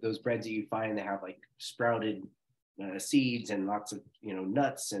with, those breads that you find that have like sprouted seeds and lots of,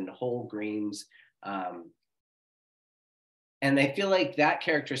 nuts and whole grains. And I feel like that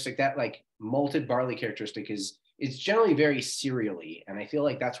characteristic, that like malted barley characteristic it's generally very cereally. And I feel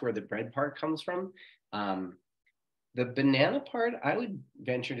like that's where the bread part comes from. The banana part, I would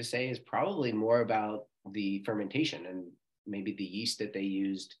venture to say, is probably more about the fermentation and maybe the yeast that they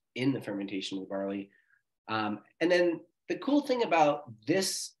used in the fermentation of the barley. And then the cool thing about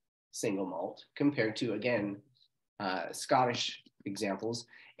this single malt compared to, again, Scottish examples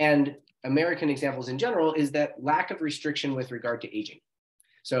and American examples in general is that lack of restriction with regard to aging.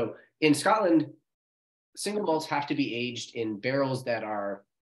 So in Scotland, single malts have to be aged in barrels that are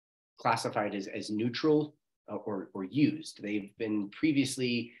classified as neutral or used. They've been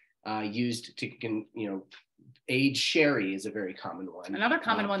previously used to, age sherry is a very common one. Another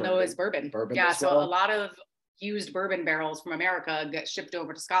common one though is bourbon. Yeah, so a lot of used bourbon barrels from America get shipped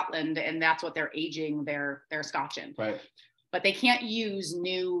over to Scotland, and that's what they're aging their Scotch in. Right. But they can't use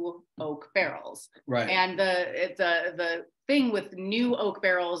new oak barrels. Right. And the thing with new oak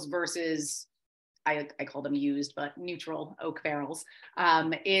barrels versus I call them used, but neutral oak barrels,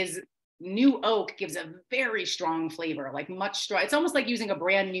 is new oak gives a very strong flavor, like much strong. It's almost like using a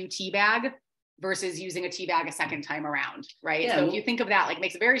brand new tea bag versus using a tea bag a second time around, right? Yeah. So if you think of that, like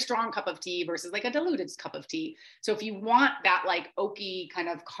makes a very strong cup of tea versus like a diluted cup of tea. So if you want that like oaky kind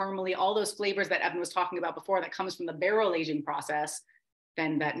of caramely, all those flavors that Evan was talking about before that comes from the barrel aging process,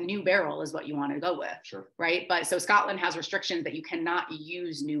 then that new barrel is what you want to go with. Sure. Right. But so Scotland has restrictions that you cannot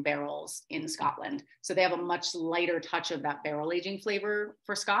use new barrels in Scotland. So they have a much lighter touch of that barrel aging flavor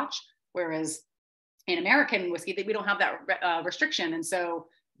for Scotch. Whereas in American whiskey, we don't have that restriction. And so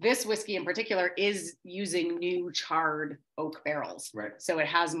this whiskey in particular is using new charred oak barrels. Right. So it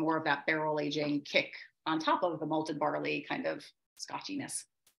has more of that barrel aging kick on top of the malted barley kind of scotchiness.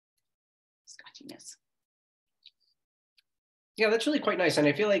 Yeah, that's really quite nice. And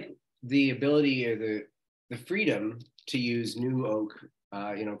I feel like the ability or the freedom to use new oak,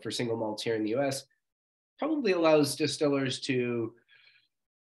 for single malts here in the US probably allows distillers to,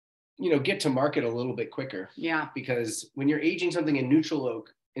 get to market a little bit quicker. Yeah. Because when you're aging something in neutral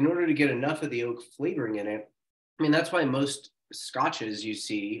oak, in order to get enough of the oak flavoring in it, I mean, that's why most Scotches you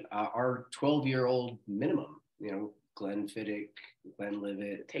see are 12-year-old minimum, Glenfiddich,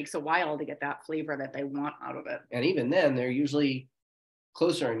 Glenlivet. It takes a while to get that flavor that they want out of it. And even then, they're usually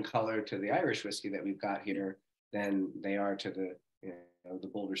closer in color to the Irish whiskey that we've got here than they are to the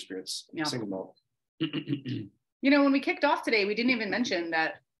Boulder Spirits single malt. When we kicked off today, we didn't even mention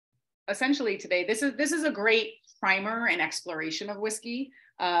that essentially today, this is a great primer and exploration of whiskey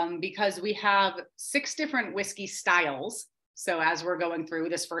because we have 6 different whiskey styles So as we're going through,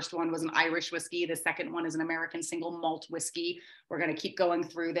 this first one was an Irish whiskey. The second one is an American single malt whiskey. We're going to keep going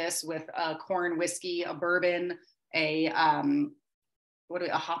through this with a corn whiskey, a bourbon, a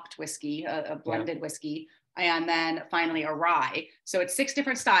hopped whiskey, a blended whiskey, and then finally a rye. So it's 6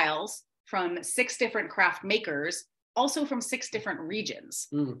 different styles from 6 different craft makers, also from 6 different regions.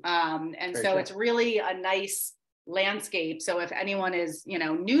 And so it's really a nice landscape. So if anyone is,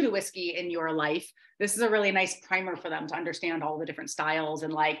 new to whiskey in your life, this is a really nice primer for them to understand all the different styles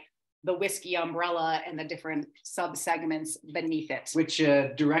and like the whiskey umbrella and the different sub-segments beneath it. Which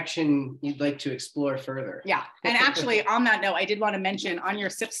direction you'd like to explore further? Yeah. And actually on that note, I did want to mention on your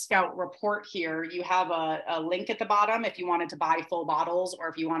SipScout report here, you have a link at the bottom if you wanted to buy full bottles or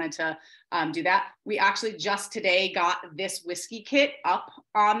if you wanted to do that. We actually just today got this whiskey kit up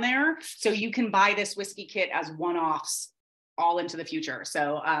on there. So you can buy this whiskey kit as one-offs all into the future.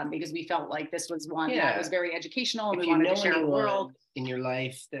 So because we felt like this was one that was very educational and we wanted to share with the world in your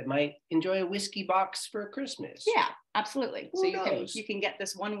life that might enjoy a whiskey box for Christmas. Yeah, absolutely. So you can get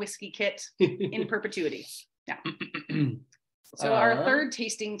this one whiskey kit in perpetuity. Yeah. So our third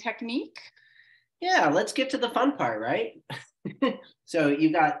tasting technique. Yeah, let's get to the fun part, right? So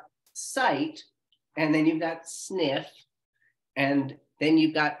you've got sight, and then you've got sniff, and then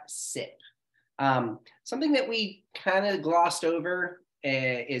you've got sip. Something that we kind of glossed over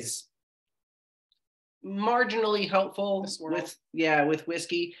is marginally helpful with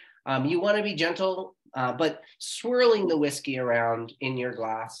whiskey. You want to be gentle, but swirling the whiskey around in your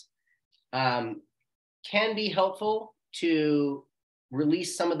glass can be helpful to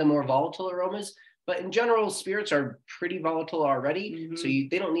release some of the more volatile aromas. But in general, spirits are pretty volatile already, so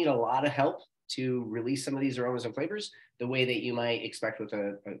they don't need a lot of help to release some of these aromas and flavors the way that you might expect with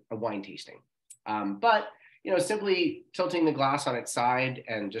a wine tasting. But simply tilting the glass on its side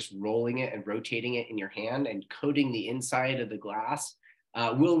and just rolling it and rotating it in your hand and coating the inside of the glass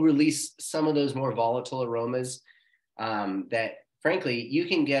will release some of those more volatile aromas that, frankly, you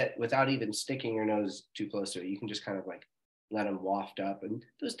can get without even sticking your nose too close to it. You can just kind of like let them waft up, and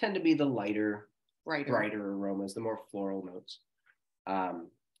those tend to be the lighter, brighter aromas, the more floral notes.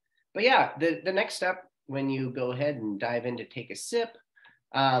 But yeah, the next step when you go ahead and dive in to take a sip,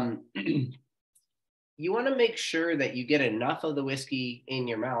 you want to make sure that you get enough of the whiskey in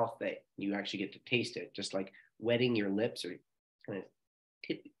your mouth that you actually get to taste it. Just like wetting your lips or kind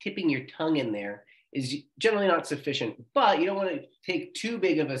of tipping your tongue in there is generally not sufficient, but you don't want to take too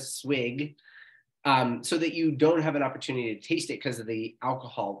big of a swig so that you don't have an opportunity to taste it because of the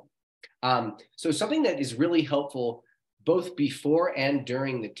alcohol. So something that is really helpful both before and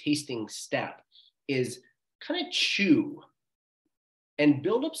during the tasting step is kind of chew and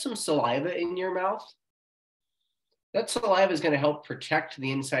build up some saliva in your mouth. That saliva is going to help protect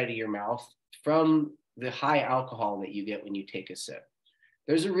the inside of your mouth from the high alcohol that you get when you take a sip.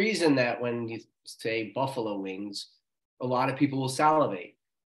 There's a reason that when you say buffalo wings, a lot of people will salivate.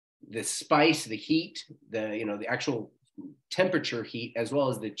 The spice, the heat, the actual temperature heat, as well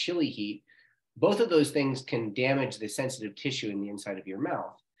as the chili heat, both of those things can damage the sensitive tissue in the inside of your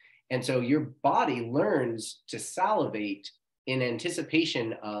mouth. And so your body learns to salivate in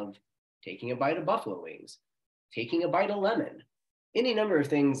anticipation of taking a bite of buffalo wings, taking a bite of lemon, any number of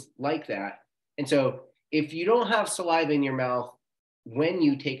things like that. And so if you don't have saliva in your mouth when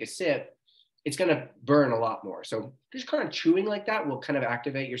you take a sip, it's going to burn a lot more. So just kind of chewing like that will kind of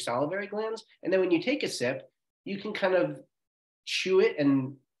activate your salivary glands. And then when you take a sip, you can kind of chew it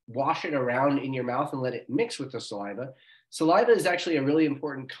and wash it around in your mouth and let it mix with the saliva. Saliva is actually a really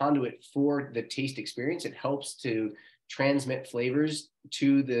important conduit for the taste experience. It helps to transmit flavors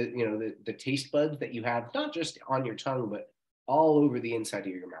to the taste buds that you have, not just on your tongue, but all over the inside of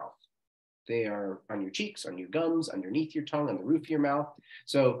your mouth. They are on your cheeks, on your gums, underneath your tongue, on the roof of your mouth.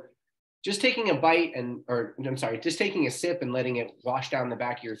 So just taking a bite just taking a sip and letting it wash down the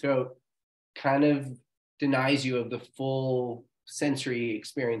back of your throat kind of denies you of the full sensory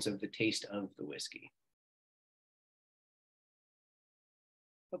experience of the taste of the whiskey.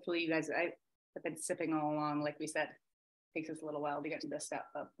 Hopefully you guys, I've been sipping all along, like we said. Takes us a little while to get to this step,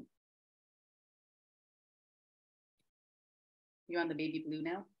 but you on the baby blue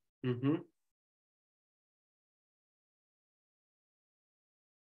now? Mm-hmm.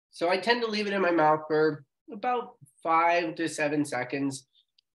 So I tend to leave it in my mouth for about 5 to 7 seconds.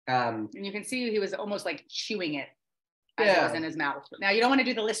 And you can see he was almost like chewing it as it was in his mouth. Now you don't want to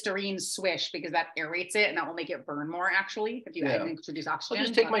do the Listerine swish because that aerates it and that will make it burn more actually if you introduce oxygen. I'll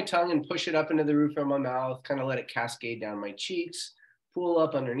just take my tongue and push it up into the roof of my mouth, kind of let it cascade down my cheeks, pull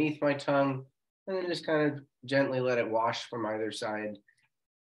up underneath my tongue, and then just kind of gently let it wash from either side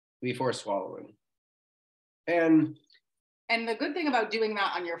before swallowing. And And the good thing about doing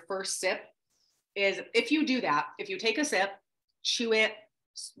that on your first sip is if you do that, if you take a sip, chew it,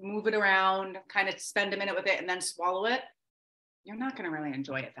 move it around, kind of spend a minute with it and then swallow it, you're not going to really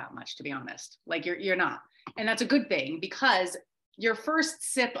enjoy it that much, to be honest. Like you're not. And that's a good thing, because your first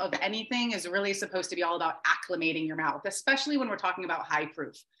sip of anything is really supposed to be all about acclimating your mouth, especially when we're talking about high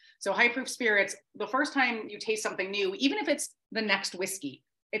proof. So high proof spirits, the first time you taste something new, even if it's the next whiskey,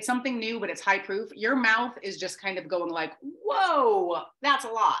 it's something new, but it's high proof, your mouth is just kind of going like, whoa, that's a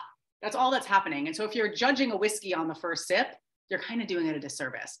lot. That's all that's happening. And so if you're judging a whiskey on the first sip, you're kind of doing it a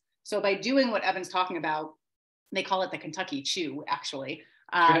disservice. So by doing what Evan's talking about, they call it the Kentucky chew, actually.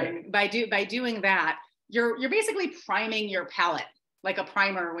 By doing that, you're basically priming your palate like a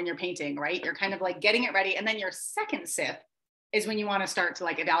primer when you're painting, right? You're kind of like getting it ready. And then your second sip is when you want to start to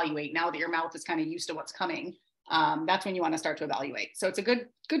like evaluate. Now that your mouth is kind of used to what's coming, that's when you want to start to evaluate. So it's a good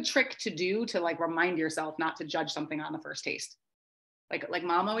trick to do to like remind yourself not to judge something on the first taste. Like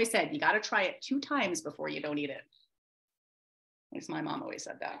mom always said, you got to try it 2 times before you don't eat it. At least my mom always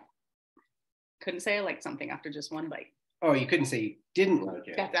said that. Couldn't say I liked something after just 1 bite. Oh, you couldn't say you didn't like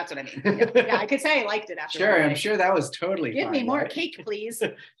it. That's what I mean. Yeah, I could say I liked it after. Sure, I'm sure that was totally Give fine, me more right? cake, please.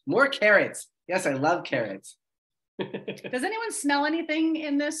 More carrots. Yes, I love carrots. Does anyone smell anything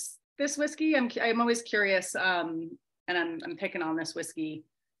in this whiskey? I'm always curious, and I'm picking on this whiskey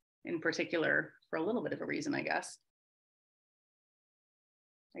in particular for a little bit of a reason, I guess.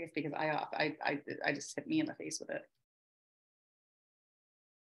 I guess because I just hit me in the face with it.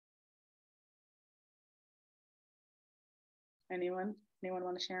 Anyone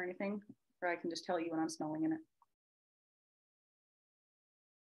want to share anything? Or I can just tell you when I'm smelling in it.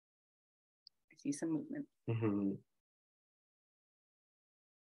 I see some movement. Mm-hmm.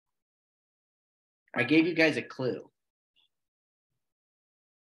 I gave you guys a clue.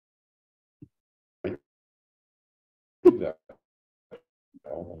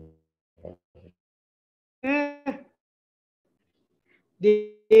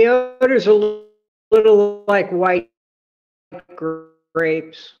 The odor's a little like white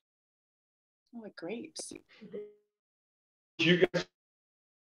grapes. Oh, like grapes. Did you guys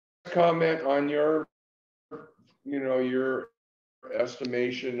comment on your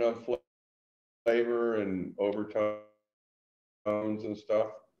estimation of flavor and overtones and stuff?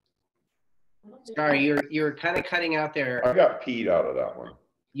 Sorry, you're kind of cutting out there. I got peed out of that one.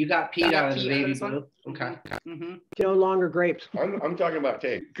 You got peed out of the baby blue? Okay. Mm-hmm. No longer grapes. I'm talking about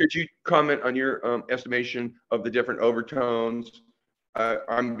taste. Could you comment on your estimation of the different overtones?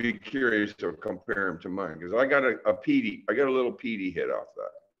 I'm be curious to compare them to mine, because I got a little peaty hit off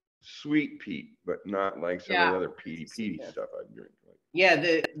that. Sweet peat, but not like some of the other peaty stuff I've drank. Yeah,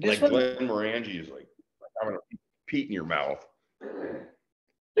 this like one. Glenmorangie is like having a peat in your mouth.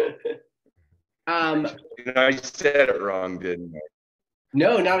 I said it wrong, didn't I?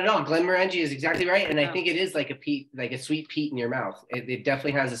 No, not at all. Glenmorangie is exactly right, and I think it is like a peat, like a sweet peat in your mouth. It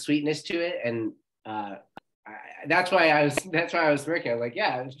definitely has a sweetness to it, and that's why I was smirking. I was like,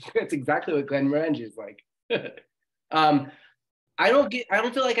 yeah, that's exactly what Glenmorangie is like. I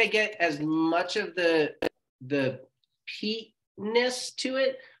don't feel like I get as much of the peatness to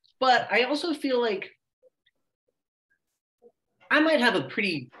it, but I also feel like I might have a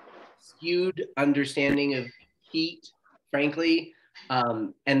pretty skewed understanding of peat, frankly.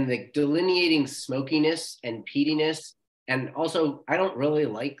 And the delineating smokiness and peatiness. And also, I don't really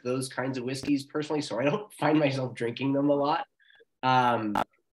like those kinds of whiskeys personally, so I don't find myself drinking them a lot.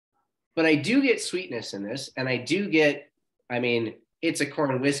 But I do get sweetness in this, and I do get, I mean, it's a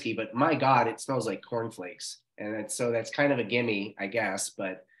corn whiskey, but my God, it smells like cornflakes. And that's kind of a gimme, I guess.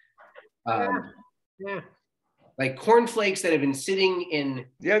 But like cornflakes that have been sitting in.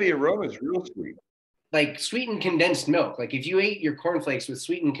 Yeah, the aroma is real sweet. Like sweetened condensed milk. Like if you ate your cornflakes with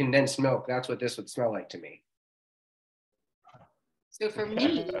sweetened condensed milk, that's what this would smell like to me. So for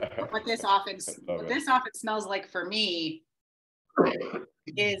me, what this often smells like for me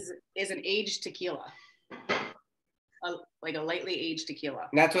is an aged tequila, like a lightly aged tequila.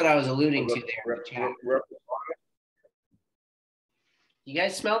 And that's what I was alluding to there in the chat. You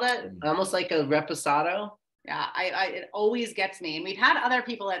guys smell that? Almost like a reposado. Yeah, it always gets me. And we've had other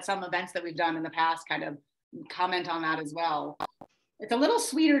people at some events that we've done in the past kind of comment on that as well. It's a little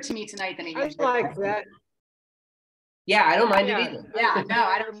sweeter to me tonight than it usually is. I like that. Yeah, I don't mind it either. Yeah, no,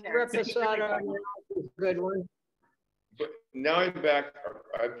 I don't either. Reposado is a good one. But now I'm back.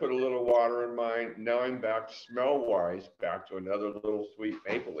 I put a little water in mine. Now I'm back smell-wise, back to another little sweet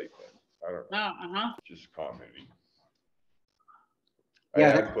maple leaf thing. I don't know. Just commenting. Yeah,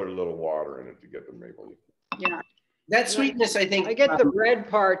 I had to put a little water in it to get the maple leaf. Yeah, that sweetness, I think. I get the bread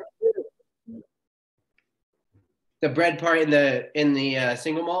part too. The bread part in the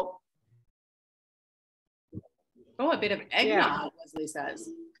single malt. Oh, a bit of eggnog, Leslie says.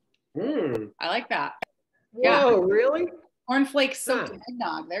 I like that. Whoa, really? Cornflakes soaked in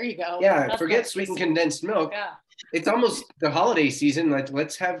eggnog. There you go. Yeah, That's forget nice. sweetened condensed milk. Yeah. It's almost the holiday season. Like,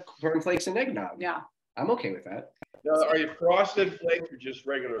 let's have cornflakes and eggnog. Yeah. I'm okay with that. Now, are you frosted flakes or just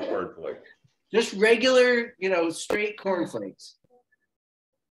regular cornflakes? Just regular, straight cornflakes.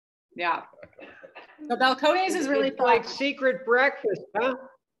 Yeah. The Balcones is really It's like fun. secret breakfast, huh?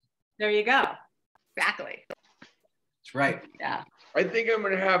 There you go. Exactly. That's right. Yeah. I think I'm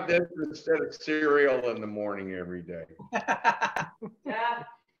going to have this instead of cereal in the morning every day. Yeah.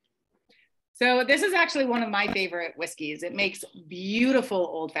 So this is actually one of my favorite whiskeys. It makes beautiful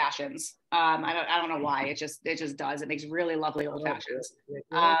old fashions. I don't know why. It just does. It makes really lovely old fashions.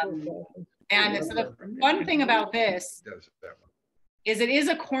 And so the fun thing about this is it is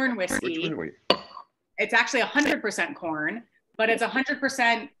a corn whiskey. It's actually 100% corn, but it's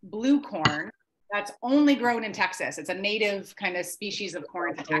 100% blue corn that's only grown in Texas. It's a native kind of species of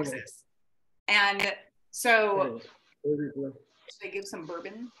corn to Texas. And so should I give some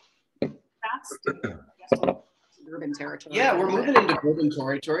bourbon? That's bourbon territory. Yeah, we're moving into bourbon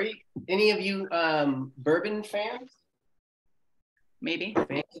territory. Any of you bourbon fans? Maybe.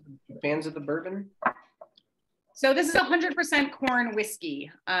 Fans of the bourbon? So this is 100% corn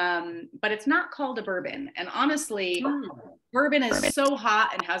whiskey, but it's not called a bourbon. And honestly, bourbon is so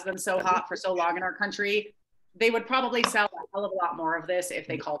hot and has been so hot for so long in our country, they would probably sell a hell of a lot more of this if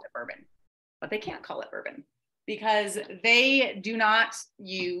they called it bourbon. But they can't call it bourbon because they do not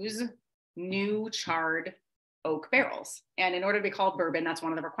use new charred oak barrels. And in order to be called bourbon, that's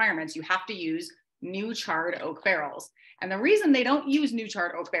one of the requirements. You have to use new charred oak barrels. And the reason they don't use new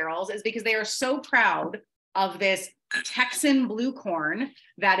charred oak barrels is because they are so proud of this Texan blue corn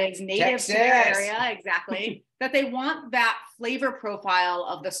that is native to their area, exactly, that they want that flavor profile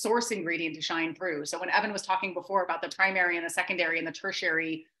of the source ingredient to shine through. So when Evan was talking before about the primary and the secondary and the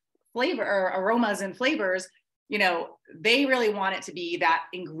tertiary flavor or aromas and flavors, they really want it to be that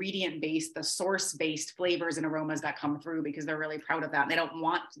ingredient-based, the source-based flavors and aromas that come through because they're really proud of that. And they don't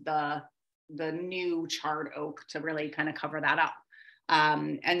want the new charred oak to really kind of cover that up.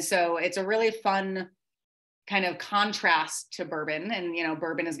 And so it's a really fun kind of contrast to bourbon. And,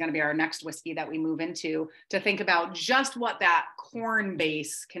 bourbon is going to be our next whiskey that we move into, to think about just what that corn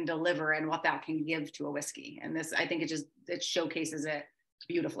base can deliver and what that can give to a whiskey. And this, I think it showcases it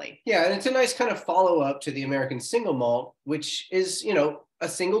beautifully. Yeah, and it's a nice kind of follow-up to the American single malt, which is, a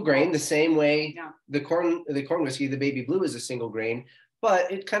single grain, the same way the corn whiskey, the baby blue, is a single grain,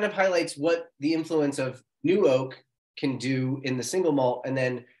 but it kind of highlights what the influence of new oak can do in the single malt, and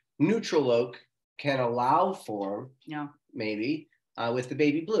then neutral oak can allow for, maybe, with the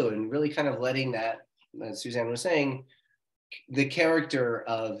baby blue, and really kind of letting that, as Suzanne was saying, the character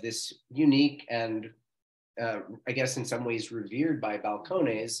of this unique and I guess in some ways revered by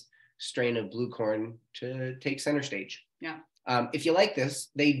Balcones strain of blue corn to take center stage. Yeah. If you like this,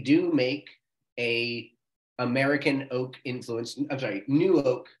 they do make a American oak influence, new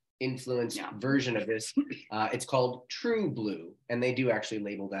oak influenced version of this. It's called True Blue, and they do actually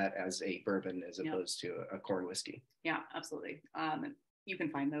label that as a bourbon as opposed to a corn whiskey. Yeah, absolutely. You can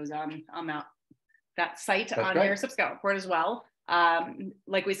find those on that site. That's on your SipScout report as well.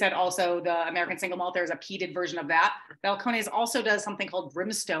 Like we said, also the American single malt, there's a peated version of that. Balcones also does something called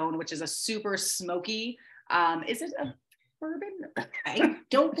Brimstone, which is a super smoky. Is it a bourbon? I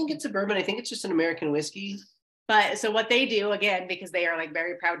don't think it's a bourbon. I think it's just an American whiskey. But so what they do, again, because they are like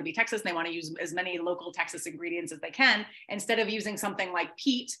very proud to be Texas, they want to use as many local Texas ingredients as they can. Instead of using something like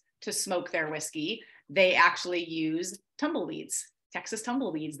peat to smoke their whiskey, they actually use tumbleweeds. Texas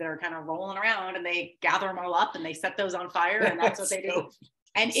tumbleweeds that are kind of rolling around, and they gather them all up and they set those on fire, and that's what they do.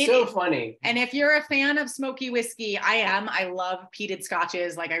 And it's so funny. And if you're a fan of smoky whiskey, I love peated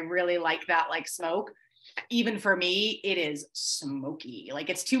scotches. Like I really like that like smoke. Even for me, it is smoky. Like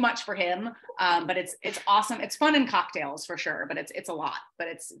it's too much for him, but it's awesome. It's fun in cocktails for sure, but it's a lot. But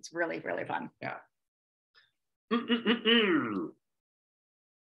it's really, really fun. Yeah.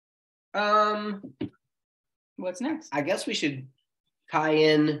 What's next? I guess we should tie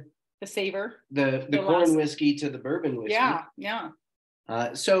in the savor, the corn whiskey to the bourbon whiskey. Yeah.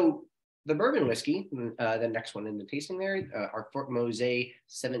 So the bourbon whiskey, the next one in the tasting there, our Fort Mosé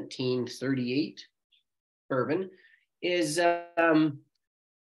 1738 bourbon, is the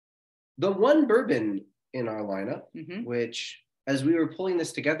one bourbon in our lineup, which, as we were pulling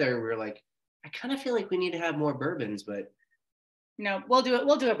this together, we were like, I kind of feel like we need to have more bourbons, but no, we'll do it.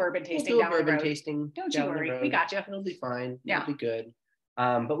 We'll do a bourbon tasting. We'll do a bourbon tasting. Don't you worry, we got you. It'll be fine. Yeah, it'll be good.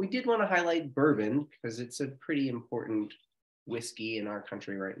 But we did want to highlight bourbon because it's a pretty important whiskey in our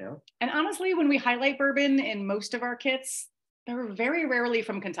country right now. And honestly, when we highlight bourbon in most of our kits, they're very rarely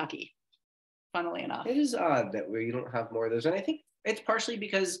from Kentucky, funnily enough. It is odd that we don't have more of those. And I think it's partially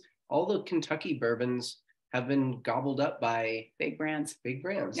because all the Kentucky bourbons have been gobbled up by big brands. Big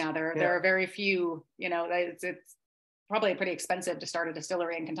brands. Yeah, there are very few, you know, it's probably pretty expensive to start a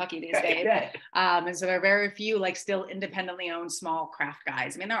distillery in Kentucky these days. And so there are very few like still independently owned small craft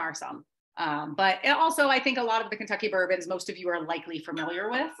guys. I mean, there are some. But also, I think a lot of the Kentucky bourbons, most of you are likely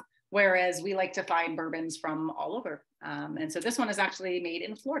familiar with, whereas we like to find bourbons from all over. And so this one is actually made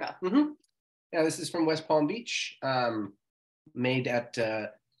in Florida. Mm-hmm. Yeah, this is from West Palm Beach, made at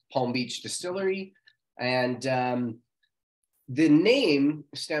Palm Beach Distillery. And the name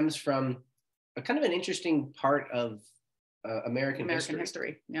stems from a kind of an interesting part of American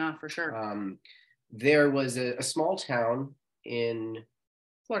history. Yeah, for sure. There was a small town in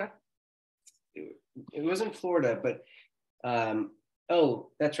Florida. It wasn't Florida, but oh,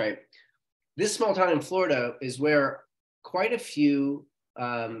 that's right. This small town in Florida is where quite a few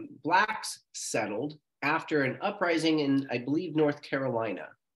Blacks settled after an uprising in, I believe, North Carolina.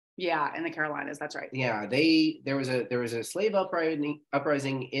 Yeah, in the Carolinas, that's right. Yeah, there was a slave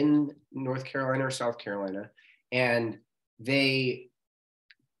uprising in North Carolina or South Carolina, and they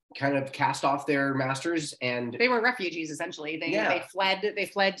kind of cast off their masters, and they were refugees essentially. They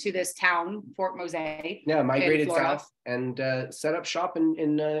fled to this town, Fort Mosé. Yeah, migrated south and set up shop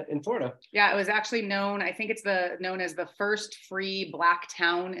in Florida. Yeah, it was actually known. I think it's known as the first free Black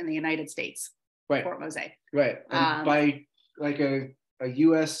town in the United States. Right, Fort Mosé. Right, and by like a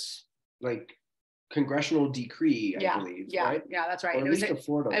U.S. like congressional decree, I believe. Yeah, right? Yeah, that's right. Or at least a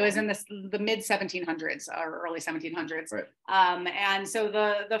Florida. It was in the mid 1700s or early 1700s. Right. And so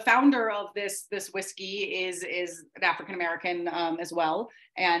the founder of this whiskey is an African American as well,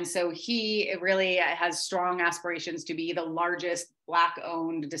 and so he really has strong aspirations to be the largest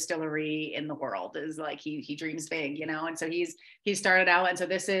Black-owned distillery in the world. Is like he dreams big, you know. And so he started out, and so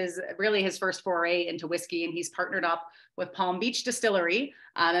this is really his first foray into whiskey, and he's partnered up with Palm Beach Distillery.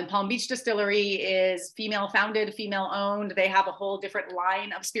 And Palm Beach Distillery is female founded, female owned. They have a whole different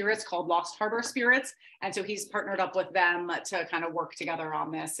line of spirits called Lost Harbor Spirits. And so he's partnered up with them to kind of work together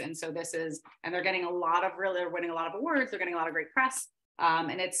on this. And so and they're getting they're winning a lot of awards. They're getting a lot of great press.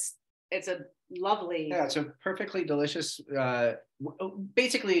 And it's a lovely. Yeah, it's a perfectly delicious,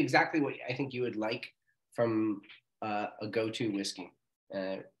 basically exactly what I think you would like from a go-to whiskey.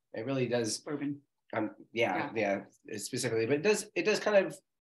 It really does. Bourbon. Yeah, specifically, but it does kind of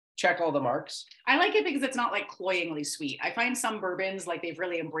check all the marks. I like it because it's not like cloyingly sweet. I find some bourbons like they've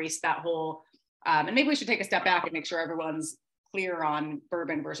really embraced that whole, and maybe we should take a step back and make sure everyone's clear on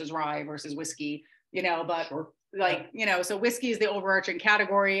bourbon versus rye versus whiskey, you know, but sure. Like, you know, so whiskey is the overarching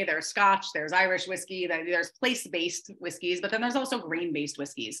category. There's Scotch, there's Irish whiskey, there's place-based whiskeys, but then there's also grain-based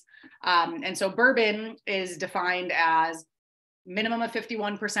whiskeys. And so bourbon is defined as minimum of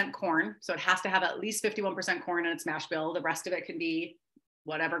 51% corn. So it has to have at least 51% corn in its mash bill. The rest of it can be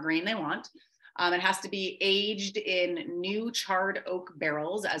whatever grain they want. It has to be aged in new charred oak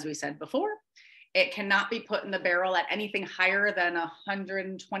barrels, as we said before. It cannot be put in the barrel at anything higher than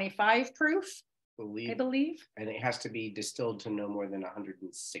 125 proof, I believe. And it has to be distilled to no more than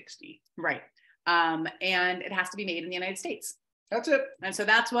 160. Right. And it has to be made in the United States. That's it. And so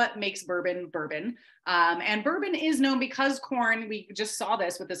that's what makes bourbon bourbon. And bourbon is known because corn, we just saw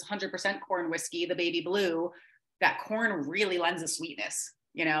this with this 100% corn whiskey, the baby blue, that corn really lends a sweetness.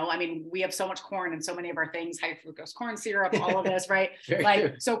 You know, I mean, we have so much corn in so many of our things, high fructose corn syrup, all of this, right?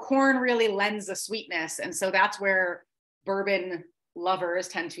 So corn really lends a sweetness. And so that's where bourbon lovers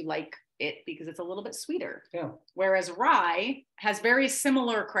tend to like it because it's a little bit sweeter. Yeah. Whereas rye has very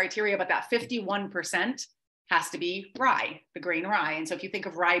similar criteria, but that 51% has to be rye, the grain rye. And so if you think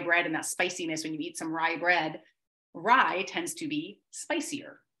of rye bread and that spiciness, when you eat some rye bread, rye tends to be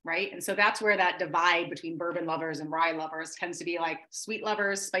spicier, right? And so that's where that divide between bourbon lovers and rye lovers tends to be like sweet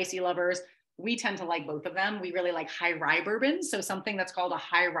lovers, spicy lovers. We tend to like both of them. We really like high rye bourbon. So something that's called a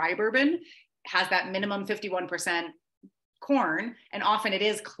high rye bourbon has that minimum 51% corn, and often it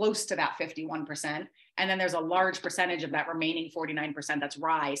is close to that 51%. And then there's a large percentage of that remaining 49% that's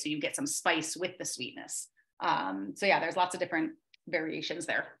rye. So you get some spice with the sweetness. So yeah, there's lots of different variations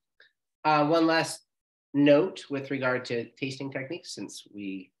there. One last note with regard to tasting techniques, since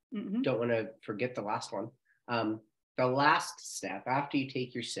we don't want to forget the last one. The last step after you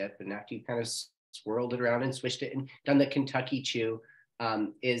take your sip and after you kind of swirled it around and swished it and done the Kentucky chew,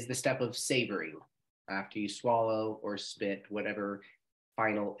 is the step of savoring. After you swallow or spit, whatever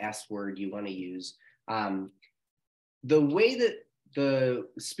final S word you want to use. The way that the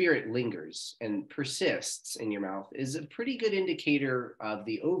spirit lingers and persists in your mouth is a pretty good indicator of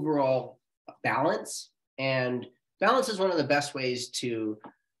the overall balance. And balance is one of the best ways to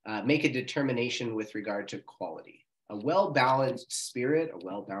make a determination with regard to quality. A well-balanced spirit, a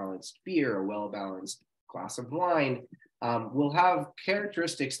well-balanced beer, a well-balanced glass of wine will have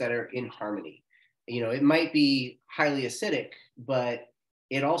characteristics that are in harmony. You know, it might be highly acidic, but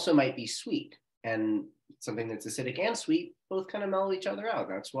it also might be sweet. And something that's acidic and sweet both kind of mellow each other out.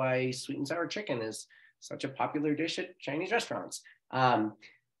 That's why sweet and sour chicken is such a popular dish at Chinese restaurants. And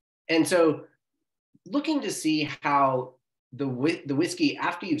so looking to see how the whiskey,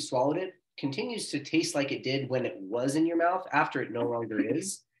 after you've swallowed it, continues to taste like it did when it was in your mouth after it no longer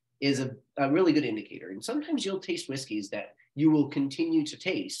is a really good indicator. And sometimes you'll taste whiskeys that you will continue to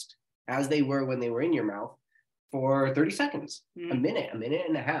taste as they were when they were in your mouth for 30 seconds, a minute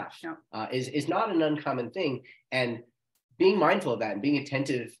and a half. Yeah. Is not an uncommon thing. And being mindful of that and being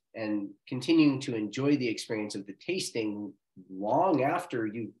attentive and continuing to enjoy the experience of the tasting long after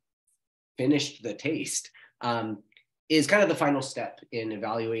you finished the taste is kind of the final step in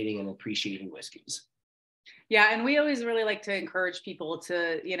evaluating and appreciating whiskeys. Yeah, and we always really like to encourage people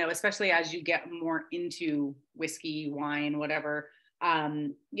to, you know, especially as you get more into whiskey, wine, whatever,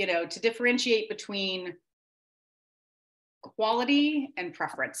 you know, to differentiate between quality and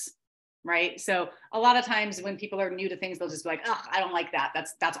preference, right? So a lot of times when people are new to things, they'll just be like, oh, I don't like that.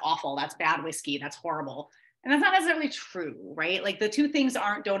 That's awful. That's bad whiskey. That's horrible. And that's not necessarily true, right? Like the two things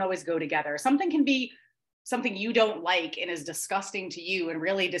don't always go together. Something can be something you don't like and is disgusting to you and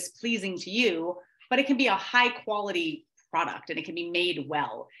really displeasing to you, but it can be a high quality product and it can be made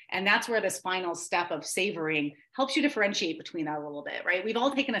well. And that's where this final step of savoring helps you differentiate between that a little bit, right? We've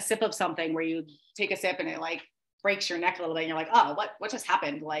all taken a sip of something where you take a sip and it like breaks your neck a little bit and you're like, oh, what just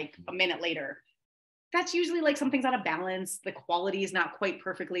happened like a minute later? That's usually like something's out of balance. The quality is not quite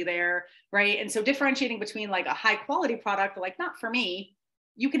perfectly there, right? And so differentiating between like a high quality product, like not for me,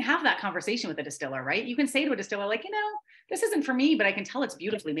 you can have that conversation with a distiller, right? You can say to a distiller, like, you know, this isn't for me, but I can tell it's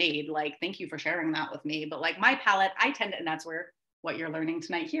beautifully made. Like, thank you for sharing that with me. But like my palate, I tend to, and that's where what you're learning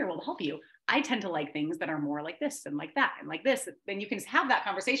tonight here will help you. I tend to like things that are more like this and like that and like this. Then you can have that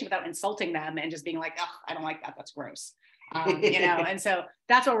conversation without insulting them and just being like, oh, I don't like that. That's gross. You know, and so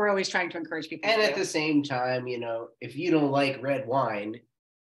that's what we're always trying to encourage people and to at do. The same time, you know, if you don't like red wine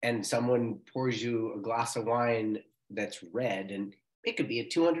and someone pours you a glass of wine that's red and it could be a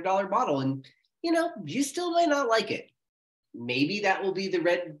 $200 bottle and, you know, you still might not like it. Maybe that will be the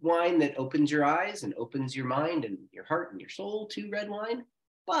red wine that opens your eyes and opens your mind and your heart and your soul to red wine.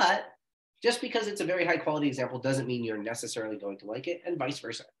 But just because it's a very high quality example doesn't mean you're necessarily going to like it, and vice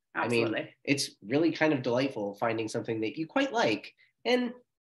versa. Absolutely. I mean, it's really kind of delightful finding something that you quite like and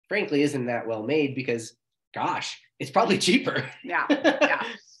frankly isn't that well made because, gosh, it's probably cheaper. Yeah.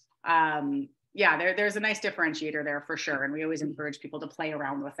 Yeah, there's a nice differentiator there for sure. And we always encourage people to play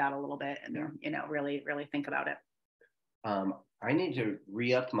around with that a little bit and, you know, really, really think about it. I need to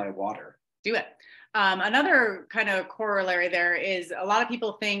re-up my water. Do it. Another kind of corollary there is a lot of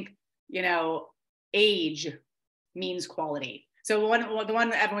people think, you know, age means quality. So the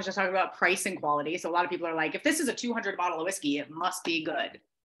one everyone's just talking about, price and quality. So a lot of people are like, if this is a 200 bottle of whiskey, it must be good.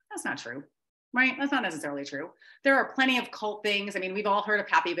 That's not true, right? That's not necessarily true. There are plenty of cult things. I mean, we've all heard of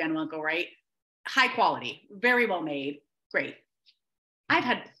Pappy Van Winkle, right? High quality, very well made, great. I've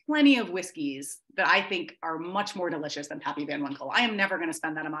had plenty of whiskeys that I think are much more delicious than Pappy Van Winkle. I am never going to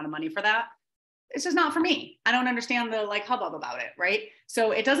spend that amount of money for that. It's just not for me. I don't understand the like hubbub about it, right?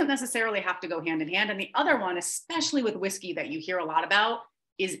 So it doesn't necessarily have to go hand in hand. And the other one, especially with whiskey that you hear a lot about,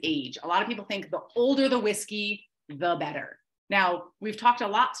 is age. A lot of people think the older the whiskey, the better. Now, we've talked a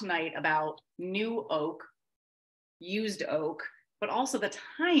lot tonight about new oak, used oak, but also the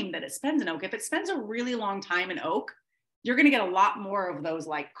time that it spends in oak. If it spends a really long time in oak, you're going to get a lot more of those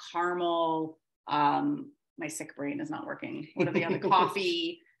like caramel, my sick brain is not working. What are the other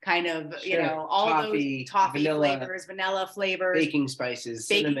coffee kind of, you know, all those toffee flavors, vanilla flavors, baking spices,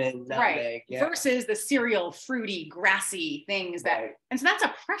 cinnamon, nutmeg, right? Yeah. Versus the cereal, fruity, grassy things that, right. And so that's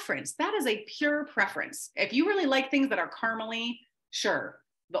a preference. That is a pure preference. If you really like things that are caramely, sure.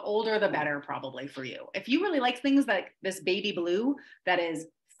 The older, the better probably for you. If you really like things like this baby blue that is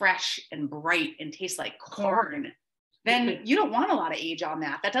fresh and bright and tastes like corn, then you don't want a lot of age on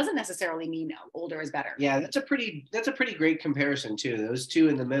that. That doesn't necessarily mean older is better. Yeah, that's a pretty great comparison too. Those two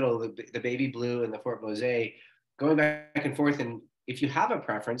in the middle, the baby blue and the Fort Mosé, going back and forth. And if you have a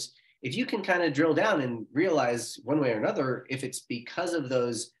preference, if you can kind of drill down and realize one way or another, if it's because of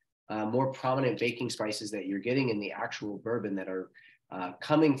those more prominent baking spices that you're getting in the actual bourbon that are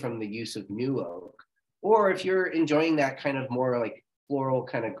coming from the use of new oak, Or if you're enjoying that kind of more like floral,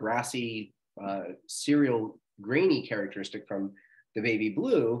 kind of grassy, cereal, grainy characteristic from the baby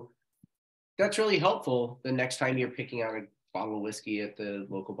blue, that's really helpful the next time you're picking out a bottle of whiskey at the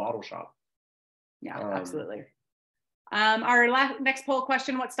local bottle shop. Yeah, absolutely. Our next poll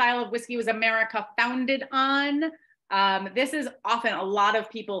question: what style of whiskey was America founded on? This is often, a lot of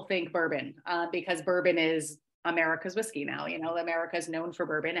people think bourbon, because bourbon is America's whiskey now. You know, America is known for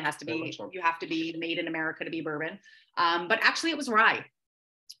bourbon. It has to be, you have to be made in America to be bourbon. But actually it was rye.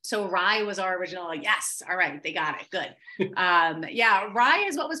 So rye was our original, like, yes, all right, they got it, good. Yeah, rye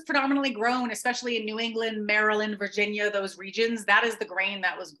is what was predominantly grown, especially in New England, Maryland, Virginia, those regions. That is the grain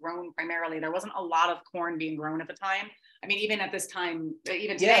that was grown primarily. There wasn't a lot of corn being grown at the time. I mean, even at this time,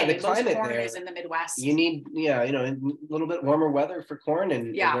 even today, the climate corn there, is in the Midwest. You need, a little bit warmer weather for corn,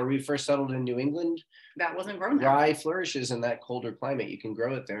 and where we first settled in New England, that wasn't grown there. Rye flourishes in that colder climate. You can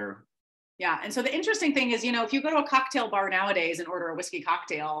grow it there. Yeah, and so the interesting thing is, if you go to a cocktail bar nowadays and order a whiskey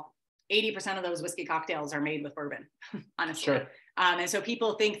cocktail, 80% of those whiskey cocktails are made with bourbon, honestly. Sure. And so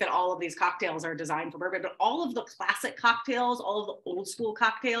people think that all of these cocktails are designed for bourbon, but all of the classic cocktails, all of the old school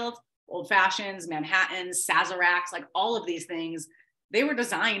cocktails, old fashions, Manhattans, Sazeracs, like all of these things, they were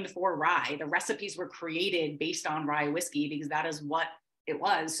designed for rye. The recipes were created based on rye whiskey because that is what it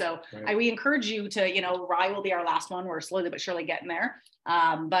was. So we encourage you to, rye will be our last one. We're slowly but surely getting there.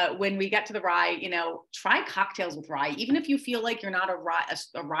 But when we get to the rye, try cocktails with rye. Even if you feel like you're not a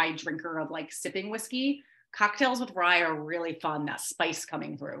rye drinker of like sipping whiskey, cocktails with rye are really fun. That spice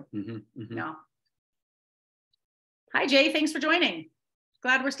coming through. Yeah. Hi, Jay. Thanks for joining.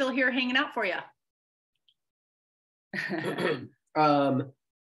 Glad we're still here hanging out for you.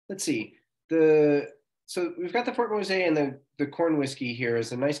 Let's see. So we've got the Fort Mosé and the corn whiskey here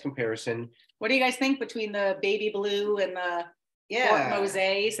as a nice comparison. What do you guys think between the baby blue and the Fort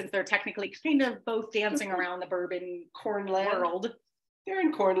Mosé, since they're technically kind of both dancing around the bourbon cornland world? They're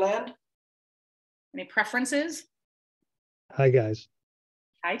in cornland. Any preferences? Hi, guys.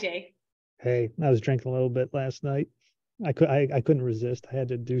 Hi, Jay. Hey, I was drinking a little bit last night. I couldn't resist. I had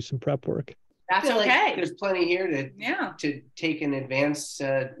to do some prep work. That's okay. Like there's plenty here to take an advance,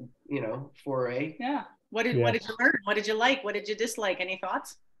 foray. Yeah. What did you learn? What did you like? What did you dislike? Any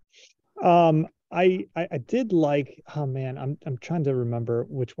thoughts? I did like. Oh man, I'm trying to remember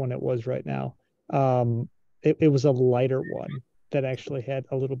which one it was right now. It was a lighter one that actually had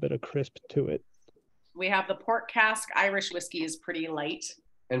a little bit of crisp to it. We have the Port Cask Irish whiskey is pretty light.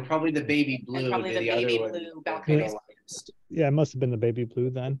 And probably the baby blue. And probably the baby blue Balcones. Yeah, it must have been the baby blue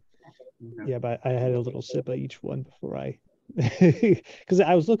then. Yeah, but I had a little sip of each one before I, because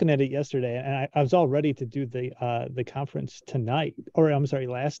I was looking at it yesterday and I was all ready to do the conference tonight, or I'm sorry,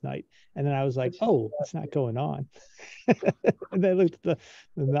 last night, and then I was like, oh, it's not going on. And then I looked at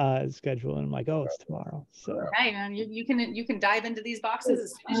the schedule and I'm like, oh, it's tomorrow. So hey man, you can dive into these boxes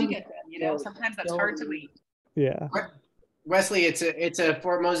as soon as you get them. Sometimes that's hard to wait. Yeah. Wesley, it's a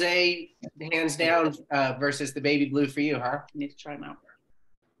Fort Mosé hands down versus the baby blue for you, huh? You need to try them out.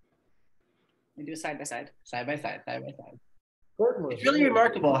 We do side by side. It's really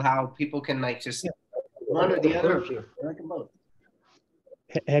remarkable how people can like just one or the other. I like them both.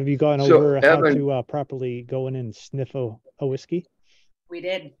 Have you gone over how to properly go in and sniff a whiskey? We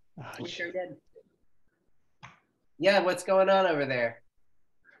did. We sure did. Yeah, what's going on over there?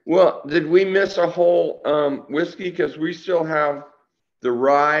 Well, did we miss a whole whiskey? Because we still have the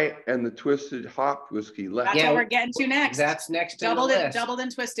rye and the twisted hopped whiskey left. That's what we're getting to next. That's next. Doubled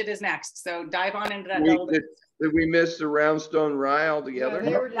and twisted is next. So dive on into that. Did we miss the Roundstone rye altogether?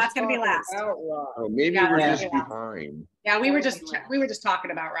 Yeah, that's going to be last. Oh, maybe we're just behind. Yeah, we were just talking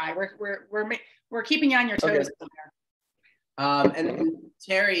about rye. We're keeping you on your toes. Okay. And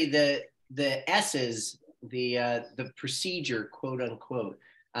Terry, the S's, the procedure, quote unquote,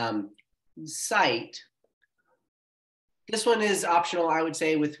 site. This one is optional, I would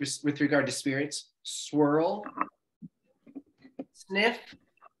say, with regard to spirits. Swirl, sniff,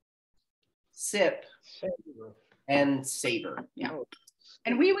 sip, and savor. Yeah.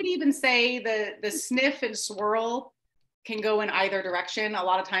 And we would even say the sniff and swirl can go in either direction. A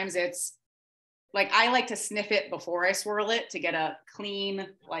lot of times it's like, I like to sniff it before I swirl it to get a clean,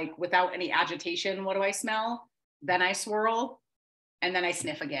 like without any agitation, what do I smell? Then I swirl and then I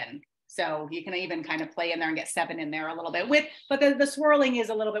sniff again. So you can even kind of play in there and get 7 in there a little bit but the swirling is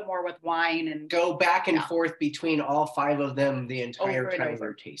a little bit more with wine and go back and forth between all 5 of them the entire time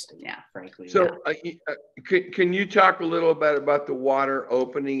we're tasting. Yeah, frankly. So can you talk a little bit about the water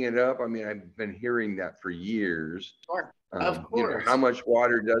opening it up? I mean, I've been hearing that for years. Sure. Of course. How much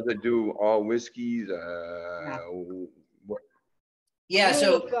water does it do? All whiskeys?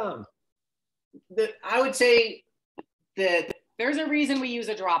 I would say that there's a reason we use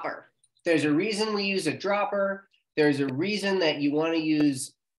a dropper. There's a reason we use a dropper. There's a reason that you want to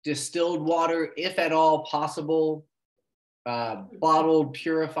use distilled water, if at all possible, bottled,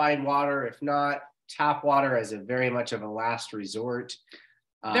 purified water, if not tap water as a very much of a last resort.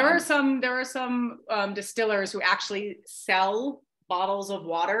 There are some distillers who actually sell bottles of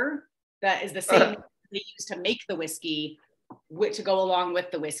water that is the same they use to make the whiskey to go along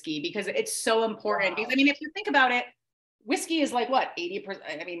with the whiskey, because it's so important. Because I mean, if you think about it, whiskey is like what, 80%?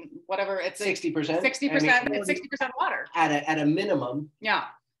 I mean, whatever, it's 60%. 60%. It's 60% water At a minimum. Yeah.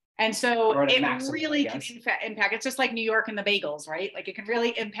 And so it maximum, really can impact. It's just like New York and the bagels, right? Like it can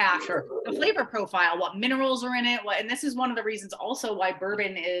really impact the flavor profile, what minerals are in it. And this is one of the reasons also why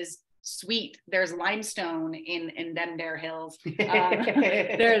bourbon is sweet. There's limestone in them there hills.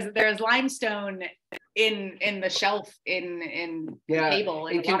 There's limestone in the shelf in the table.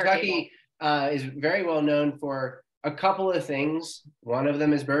 In Kentucky is very well known for a couple of things. One of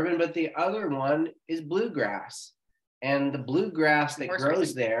them is bourbon, but the other one is bluegrass. And the bluegrass that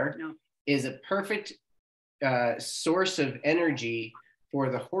grows there is a perfect source of energy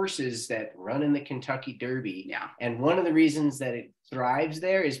for the horses that run in the Kentucky Derby. Yeah. And one of the reasons that it thrives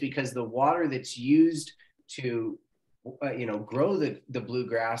there is because the water that's used to grow the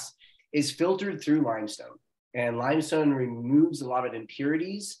bluegrass is filtered through limestone. And limestone removes a lot of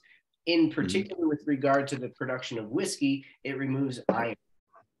impurities. In particular, with regard to the production of whiskey, it removes iron.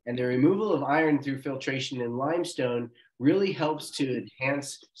 And the removal of iron through filtration in limestone really helps to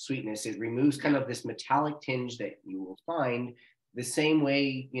enhance sweetness. It removes kind of this metallic tinge that you will find the same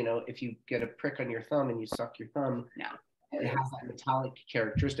way, if you get a prick on your thumb and you suck your thumb, it has that metallic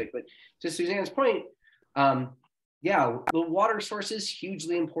characteristic. But to Suzanne's point, the water source is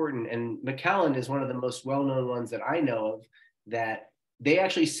hugely important. And Macallan is one of the most well-known ones that I know of, that they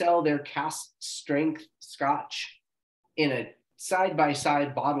actually sell their cask strength scotch in a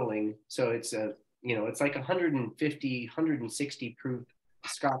side-by-side bottling. So it's it's like 150, 160 proof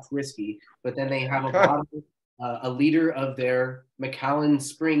Scotch whiskey, but then they have a bottle, a liter of their Macallan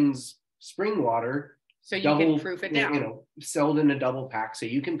Springs spring water. So you can proof it down. Sold in a double pack. So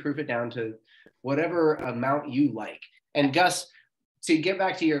you can proof it down to whatever amount you like. And Gus, to get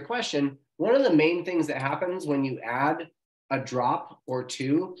back to your question, one of the main things that happens when you add a drop or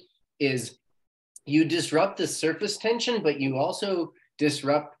two is you disrupt the surface tension, but you also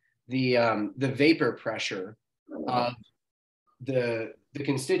disrupt the vapor pressure of the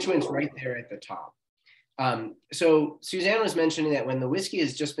constituents right there at the top. So Suzanne was mentioning that when the whiskey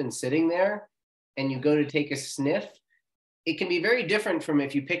has just been sitting there and you go to take a sniff, it can be very different from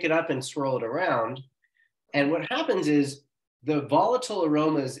if you pick it up and swirl it around. And what happens is the volatile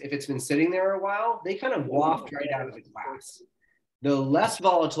aromas, if it's been sitting there a while, they kind of waft right out of the glass. The less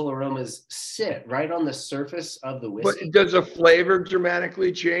volatile aromas sit right on the surface of the whiskey. But does the flavor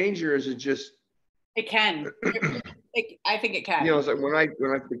dramatically change, or is it just? It can. I think it can. It's like when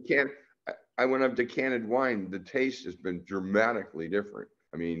I've decanted wine, the taste has been dramatically different.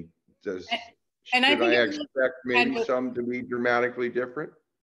 I mean, should I expect maybe some to be dramatically different?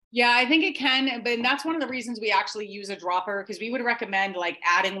 Yeah, I think it can, but that's one of the reasons we actually use a dropper, because we would recommend like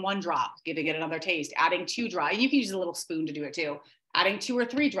adding 1 drop, giving it another taste, adding 2 drops. You can use a little spoon to do it too. Adding 2 or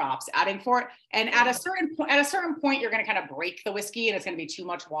 3 drops, adding 4, and at a certain point, you're going to kind of break the whiskey, and it's going to be too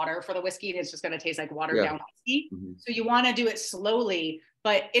much water for the whiskey, and it's just going to taste like watered down whiskey. Mm-hmm. So you want to do it slowly,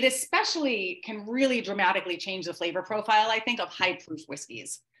 but it especially can really dramatically change the flavor profile, I think, of high proof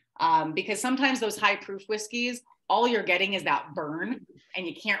whiskeys, because sometimes those high proof whiskeys, all you're getting is that burn, and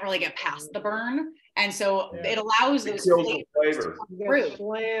you can't really get past the burn. And so it allows those flavors to come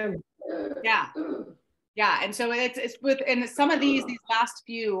through. Yeah. And so it's and some of these last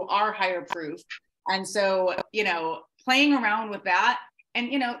few are higher proof. And so, playing around with that,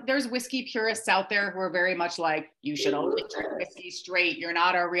 and, there's whiskey purists out there who are very much like, you should only drink whiskey straight. You're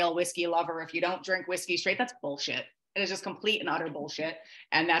not a real whiskey lover if you don't drink whiskey straight. That's bullshit. It is just complete and utter bullshit.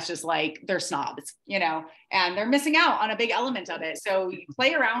 And that's just like, they're snobs, and they're missing out on a big element of it. So you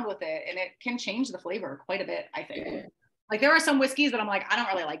play around with it, and it can change the flavor quite a bit, I think. Like there are some whiskeys that I'm like, I don't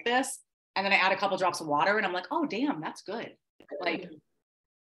really like this. And then I add a couple drops of water and I'm like, oh, damn, that's good. Like,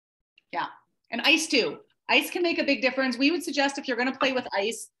 yeah. And ice too. Ice can make a big difference. We would suggest if you're going to play with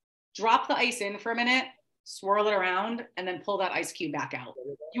ice, drop the ice in for a minute, swirl it around, and then pull that ice cube back out.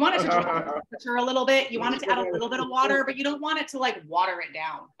 You want it to drop the temperature a little bit. You want it to add a little bit of water, but you don't want it to like water it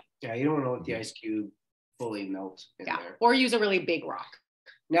down. Yeah, you don't want to let the ice cube fully melt in there. Or use a really big rock.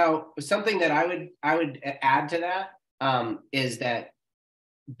 Now, something that I would add to that is that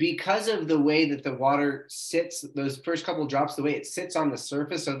because of the way that the water sits, those first couple drops, the way it sits on the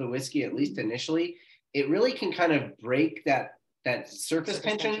surface of the whiskey, at least initially, it really can kind of break that surface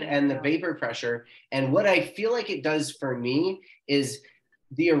tension and the vapor pressure. And what I feel like it does for me is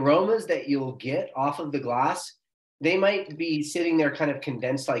the aromas that you'll get off of the glass, they might be sitting there kind of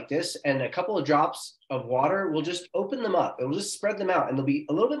condensed like this, and a couple of drops of water will just open them up. It will just spread them out, and they'll be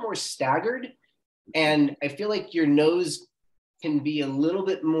a little bit more staggered. And I feel like your nose can be a little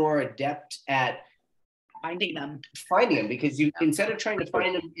bit more adept at finding them because you, instead of trying to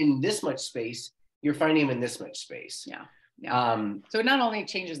find them in this much space, you're finding them in this much space. Yeah. So it not only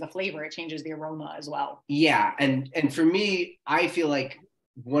changes the flavor, it changes the aroma as well. Yeah. And for me, I feel like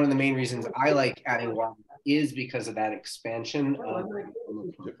one of the main reasons I like adding water is because of that expansion of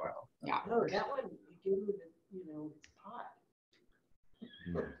the profile. Yeah. No, that one, it's hot.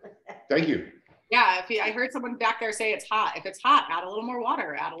 Thank you. Yeah, I heard someone back there say it's hot. If it's hot, add a little more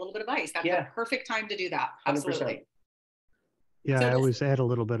water, add a little bit of ice. That's the perfect time to do that. Absolutely. 100%. Yeah, So I always add a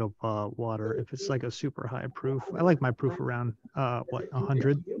little bit of water if it's like a super high proof. I like my proof around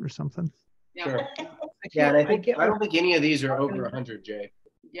 100 or something. Yeah. Sure. Yeah, and I don't think any of these are over 100, Jay.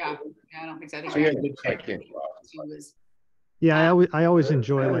 Yeah, I don't think so. I think I can't. Yeah, I always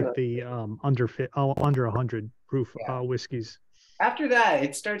enjoy like the under 100 proof whiskeys. After that,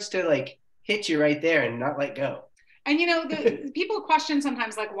 it starts to like hit you right there and not let go. And the people question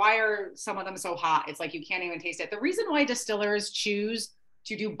sometimes, like, why are some of them so hot? It's like you can't even taste it. The reason why distillers choose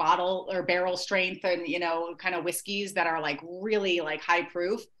to do bottle or barrel strength and kind of whiskeys that are like really like high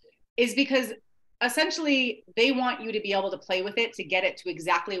proof is because essentially they want you to be able to play with it to get it to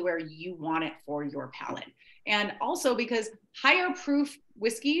exactly where you want it for your palate. And also because higher proof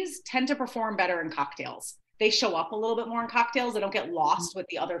whiskeys tend to perform better in cocktails. They show up a little bit more in cocktails. They don't get lost with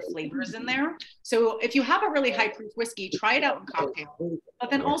the other flavors in there. So if you have a really high proof whiskey, try it out in cocktails.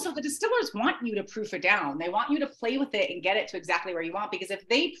 But then also the distillers want you to proof it down. They want you to play with it and get it to exactly where you want, because if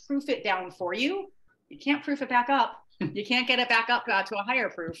they proof it down for you, you can't proof it back up. You can't get it back up to a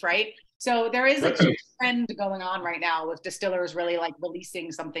higher proof, right? So there is a trend going on right now with distillers really like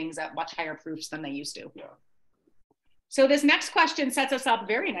releasing some things at much higher proofs than they used to. Yeah. So this next question sets us up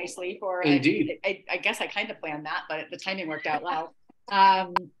very nicely for, Indeed. I guess I kind of planned that, but the timing worked out well.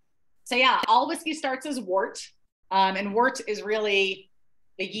 So yeah, all whiskey starts as wort. And wort is really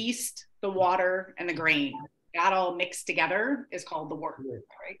the yeast, the water, and the grain. That all mixed together is called the wort,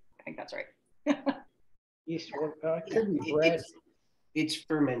 right? I think that's right. Yeast wort, could be bread. It's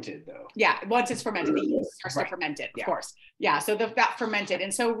fermented though. Yeah, once it's fermented, the yeast starts to ferment it, of course. Yeah, so that fermented.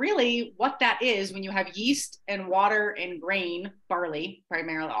 And so really what that is, when you have yeast and water and grain, barley,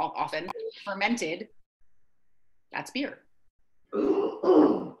 primarily often, fermented, that's beer.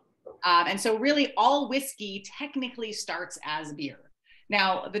 And so really all whiskey technically starts as beer.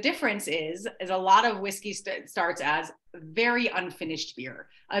 Now, the difference is a lot of whiskey starts as very unfinished beer,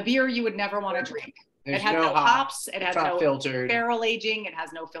 a beer you would never want to drink. It has no hops, it has no filtered barrel aging, it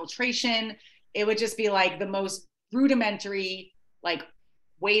has no filtration. It would just be like the most rudimentary, like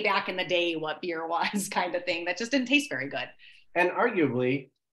way back in the day what beer was kind of thing that just didn't taste very good. And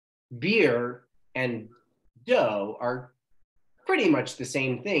arguably, beer and dough are pretty much the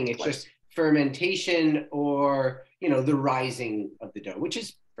same thing. It's just fermentation or, the rising of the dough, which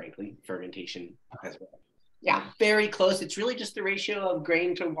is frankly fermentation as well. Yeah, very close. It's really just the ratio of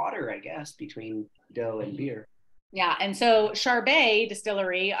grain to water, I guess, between dough and beer. Yeah, and so Charbay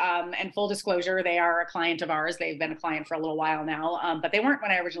Distillery, and full disclosure, they are a client of ours. They've been a client for a little while now, but they weren't when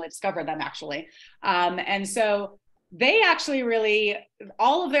I originally discovered them, actually. And so they actually really,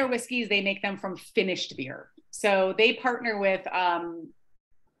 all of their whiskeys, they make them from finished beer. So they partner with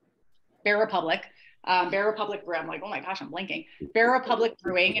Bear Republic. Bear Republic Brew. I'm like, oh my gosh, I'm blanking. Bear Republic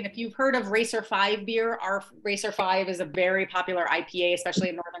Brewing. And if you've heard of Racer 5 beer, our Racer 5 is a very popular IPA, especially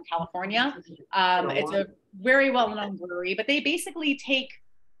in Northern California. It's a very well-known brewery, but they basically take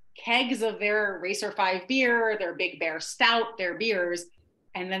kegs of their Racer 5 beer, their Big Bear Stout, their beers,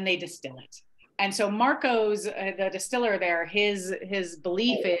 and then they distill it. And so Marco's, the distiller there, his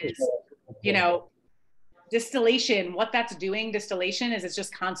belief is, distillation, what that's doing, distillation is it's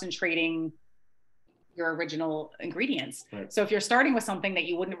just concentrating your original ingredients. Right. So if you're starting with something that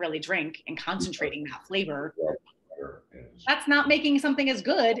you wouldn't really drink and concentrating that flavor, that's not making something as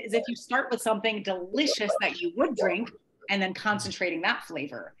good as if you start with something delicious that you would drink and then concentrating that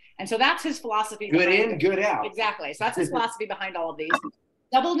flavor. And so that's his philosophy. Good in, good out. Exactly. So that's his philosophy behind all of these.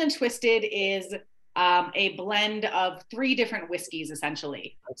 Doubled and Twisted is a blend of 3 different whiskeys,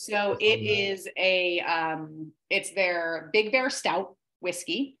 essentially. So it is it's their Big Bear Stout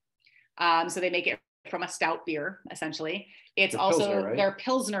whiskey. So they make it from a stout beer, essentially. It's The also Pilsner, right? their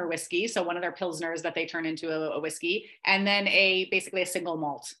Pilsner whiskey. So one of their Pilsners that they turn into a whiskey, and then basically a single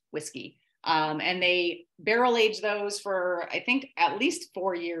malt whiskey. And they barrel age those for, I think, at least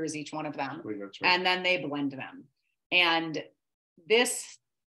 4 years, each one of them. And then they blend them. And this,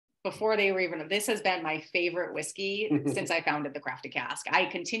 before they were even, this has been my favorite whiskey since I founded the Crafty Cask. I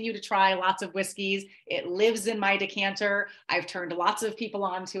continue to try lots of whiskeys. It lives in my decanter. I've turned lots of people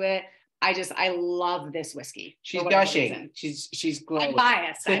onto it. I love this whiskey. She's gushing. She's glowing. I'm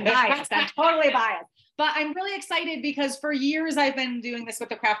biased. I'm totally biased. But I'm really excited because for years I've been doing this with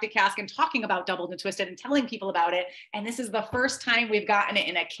the Crafty Cask and talking about Doubled and Twisted and telling people about it. And this is the first time we've gotten it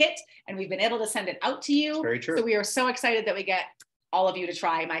in a kit and we've been able to send it out to you. Very true. So we are so excited that we get all of you to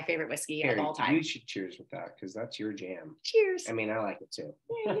try my favorite whiskey of all time. You should cheers with that because that's your jam. Cheers. I mean, I like it too.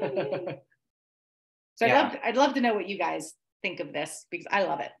 So Yeah. I'd love to know what you guys think of this because I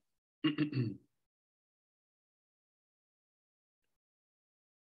love it.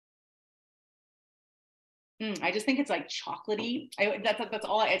 I just think it's like chocolatey. That's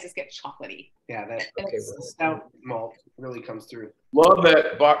all. I just get chocolately. Yeah, that stout malt really comes through. Love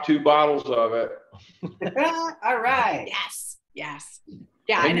it. Bought 2 bottles of it. All right. Yes.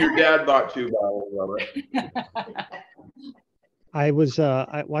 Yeah. And your dad bought 2 bottles of it. I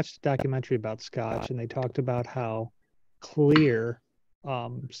watched a documentary about Scotch, and they talked about how clear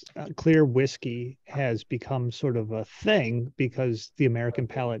whiskey has become sort of a thing because the American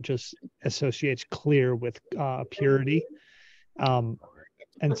palate just associates clear with purity. And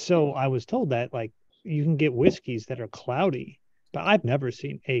so I was told that like you can get whiskeys that are cloudy, but I've never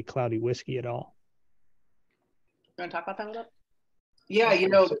seen a cloudy whiskey at all. You want to talk about that a little bit? Yeah,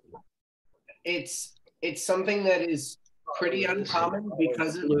 it's something that is pretty uncommon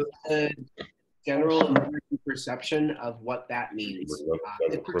because of the general American perception of what that means.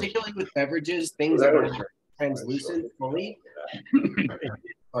 Particularly with beverages, things that are translucent fully.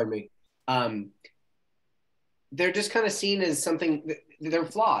 Pardon me. They're just kind of seen as something, they're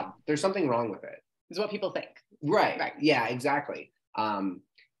flawed. There's something wrong with it. Is what people think. Right. Yeah, exactly.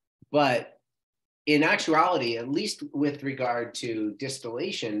 But in actuality, at least with regard to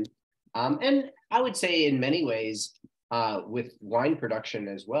distillation, and I would say in many ways with wine production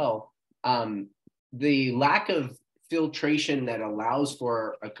as well, the lack of filtration that allows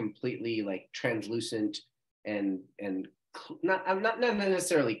for a completely like translucent and not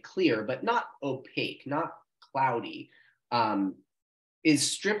necessarily clear, but not opaque, not cloudy,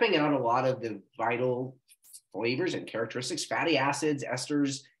 is stripping out a lot of the vital flavors and characteristics, fatty acids,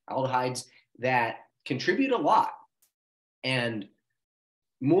 esters, aldehydes that contribute a lot. And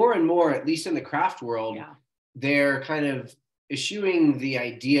more, at least in the craft world, they're kind of eschewing the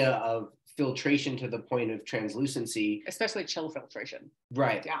idea of filtration to the point of translucency, especially chill filtration.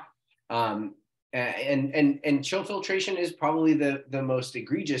 Right. Yeah. And chill filtration is probably the most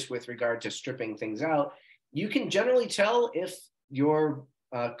egregious with regard to stripping things out. You can generally tell if your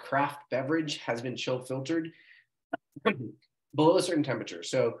craft beverage has been chill filtered below a certain temperature.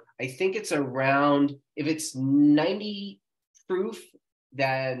 So I think it's around, if it's 90 proof,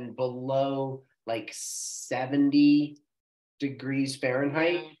 then below like 70 degrees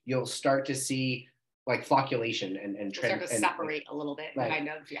Fahrenheit, you'll start to see like flocculation and start to separate a little bit, right. Kind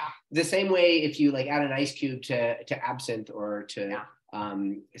of, yeah. The same way if you like add an ice cube to absinthe or to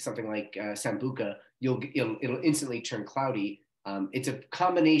something like Sambuca, it'll instantly turn cloudy. It's a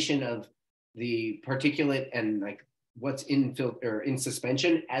combination of the particulate and like what's in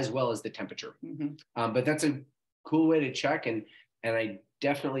suspension as well as the temperature. Mm-hmm. But that's a cool way to check, and I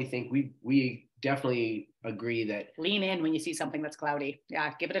definitely think we definitely agree that lean in when you see something that's cloudy.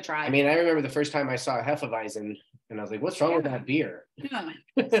 Yeah, give it a try. I mean, I remember the first time I saw Hefeweizen and I was like, what's wrong with that beer? Yeah,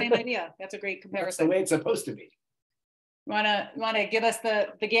 same idea. That's a great comparison. That's the way it's supposed to be. Wanna give us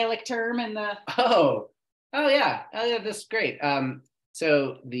the Gaelic term and the Oh yeah, that's great.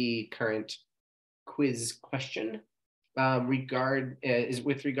 So the current quiz question is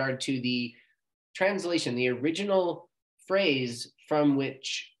with regard to the translation, the original phrase from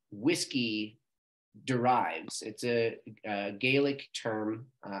which whiskey derives. It's a Gaelic term,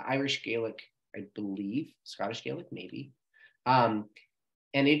 Irish Gaelic, I believe, Scottish Gaelic, maybe. And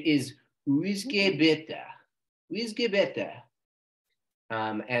it is Uisgebeta.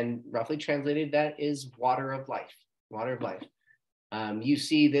 And roughly translated, that is water of life. Water of life. You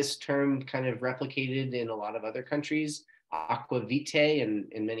see this term kind of replicated in a lot of other countries. Aquavitae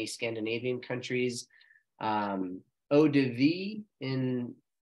in many Scandinavian countries. Eau de vie in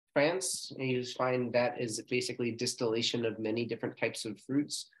France, and you just find that is basically distillation of many different types of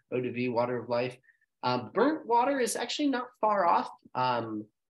fruits. Eau de vie, water of life. Burnt water is actually not far off.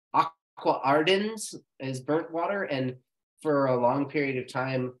 aqua ardens is burnt water, and for a long period of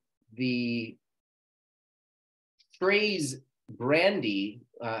time, the phrase brandy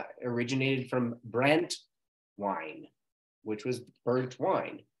originated from Brant wine, which was burnt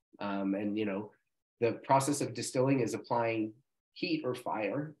wine. And the process of distilling is applying heat or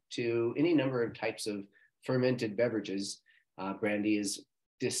fire to any number of types of fermented beverages. Brandy is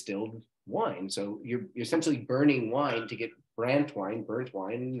distilled wine, so you're essentially burning wine to get burnt wine,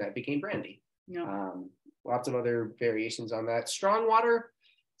 and that became brandy. Yeah. Lots of other variations on that. Strong water.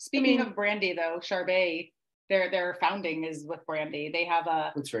 Speaking of brandy, though, Charbay, their founding is with brandy. They have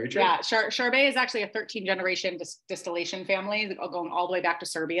a. That's very true. Yeah, Charbay is actually a 13-generation distillation family, going all the way back to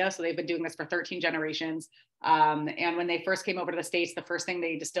Serbia. So they've been doing this for 13 generations. And when they first came over to the States, the first thing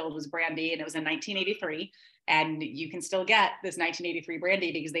they distilled was brandy, and it was in 1983. And you can still get this 1983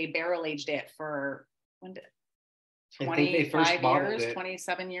 brandy because they barrel aged it for 25 years,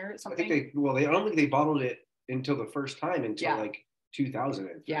 27 years, something. I think I don't think they bottled it until the first time until like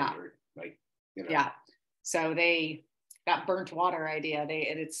 2003. Yeah. Or Yeah. So that burnt water idea,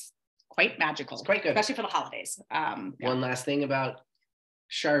 it's quite magical. It's quite good, especially for the holidays. One last thing about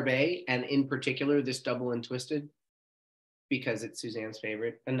Charbay, and in particular this double and twisted, because it's Suzanne's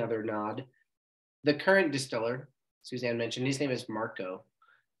favorite. Another nod. The current distiller, Suzanne mentioned, his name is Marco,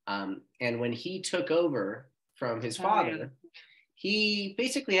 and when he took over from his father, he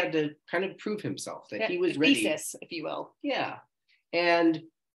basically had to kind of prove himself that he was ready. Thesis, if you will. Yeah, and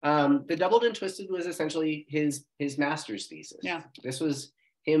the doubled and twisted was essentially his master's thesis. Yeah, this was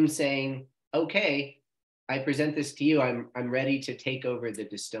him saying, "Okay, I present this to you. I'm ready to take over the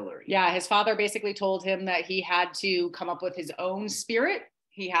distillery." Yeah, his father basically told him that he had to come up with his own spirit.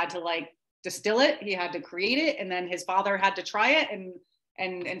 He had to distill it. He had to create it, and then his father had to try it, and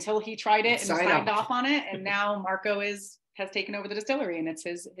until he tried it and signed off on it, and now Marco has taken over the distillery, and it's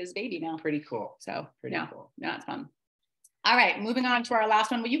his baby now. Pretty cool. So pretty cool. Yeah, it's fun. All right, moving on to our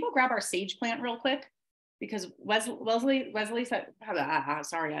last one. Will you go grab our sage plant real quick? Because Wesley said,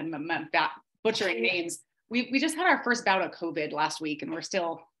 sorry, I'm butchering names. We just had our first bout of COVID last week, and we're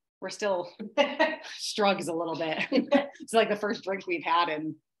still struggles a little bit. It's like the first drink we've had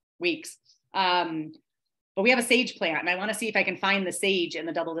in weeks. But we have a sage plant, and I want to see if I can find the sage in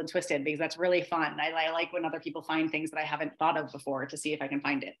the doubled and twisted, because that's really fun. I like when other people find things that I haven't thought of before, to see if I can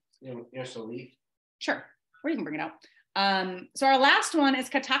find it. Here's a leaf. Sure, or you can bring it out. So our last one is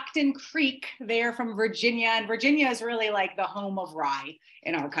Catoctin Creek. They're from Virginia, and Virginia is really like the home of rye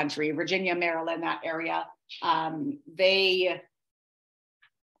in our country. Virginia, Maryland, that area.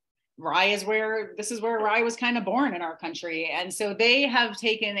 This is where rye was kind of born in our country. And so they have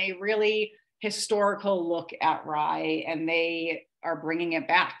taken a really historical look at rye, and they are bringing it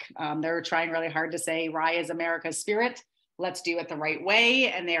back. They're trying really hard to say rye is America's spirit. Let's do it the right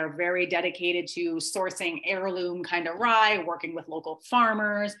way. And they are very dedicated to sourcing heirloom kind of rye, working with local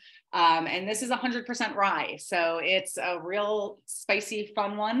farmers. And this is 100% rye. So it's a real spicy,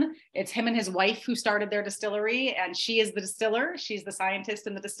 fun one. It's him and his wife who started their distillery, and she is the distiller. She's the scientist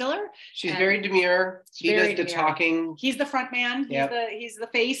and the distiller. She's very demure. He does the talking. He's the front man. He's the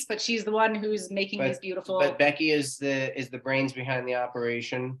face, but she's the one who's making these beautiful. But Becky is the brains behind the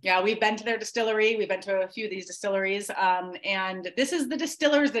operation. Yeah, we've been to their distillery. We've been to a few of these distilleries. And this is the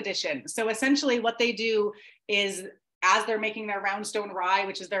distiller's edition. So essentially what they do is, as they're making their Roundstone rye,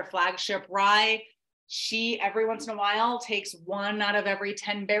 which is their flagship rye, she every once in a while takes 1 out of every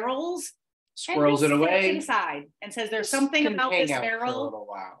 10 barrels, swirls it away to the side, and says, there's something about this barrel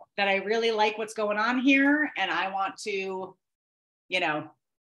that I really like what's going on here, and I want to,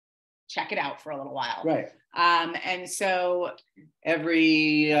 check it out for a little while. Right. And so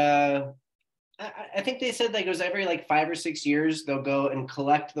every I think they said that goes every 5 or 6 years, they'll go and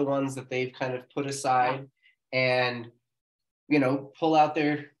collect the ones that they've kind of put aside, and pull out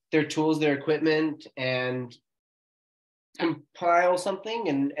their tools, their equipment, and compile something,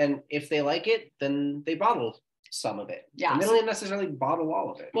 and if they like it, then they bottle some of it. Yeah, and they don't necessarily bottle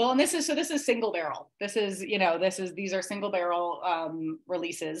all of it. Well, and this is single barrel. These are single barrel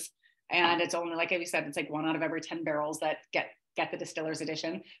releases, and it's only, like we said, it's 1 out of every 10 barrels that get the distiller's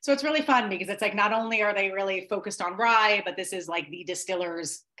edition. So it's really fun, because it's not only are they really focused on rye, but this is the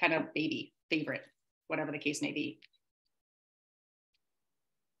distiller's kind of baby favorite, whatever the case may be.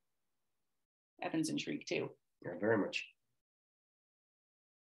 Evan's intrigued too. Yeah, very much.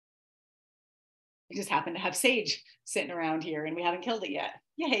 We just happen to have sage sitting around here, and we haven't killed it yet.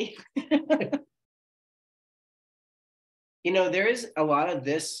 Yay. There is a lot of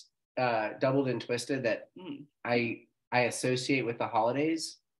this doubled and twisted that I associate with the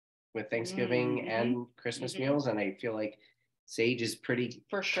holidays, with Thanksgiving and Christmas meals, and I feel like sage is pretty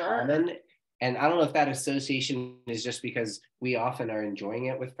For sure. common. And I don't know if that association is just because we often are enjoying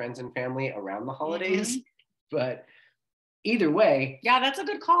it with friends and family around the holidays, but either way. Yeah, that's a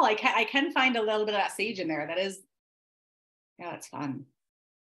good call. I can find a little bit of that sage in there. That is, yeah, that's fun.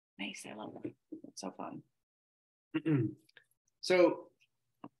 Nice. I love that. It's so fun. So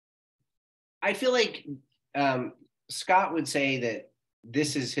I feel like Scott would say that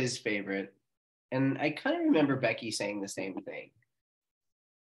this is his favorite. And I kind of remember Becky saying the same thing.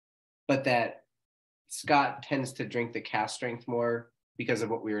 But that Scott tends to drink the cask strength more because of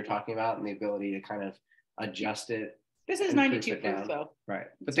what we were talking about and the ability to kind of adjust it. This is 92 proof though. Right.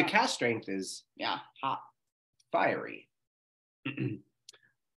 But the cask strength is hot. Fiery. Good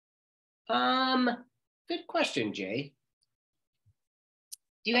question, Jay.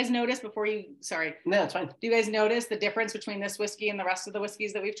 Do you guys notice no, it's fine. Do you guys notice the difference between this whiskey and the rest of the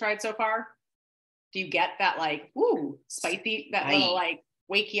whiskeys that we've tried so far? Do you get that like, ooh, spicy, that little like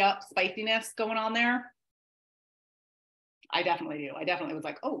wake you up spiciness going on there? I definitely do. I definitely was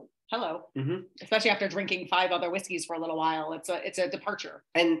like, oh, hello. Especially after drinking 5 other whiskeys for a little while. It's a departure.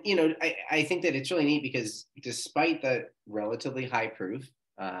 And, you know, I think that it's really neat because despite the relatively high proof,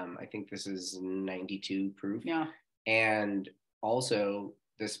 I think this is 92 proof. Yeah. And also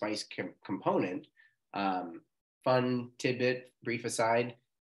the spice component, fun tidbit, brief aside,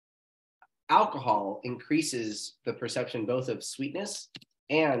 alcohol increases the perception both of sweetness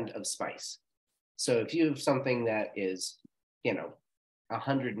and of spice. So if you have something that is, you know,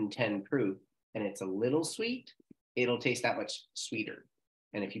 110 proof and it's a little sweet, it'll taste that much sweeter.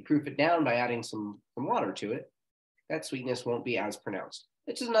 And if you proof it down by adding some water to it, that sweetness won't be as pronounced.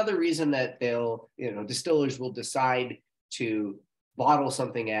 Which is another reason that distillers will decide to bottle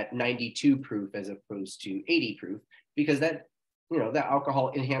something at 92 proof as opposed to 80 proof, because that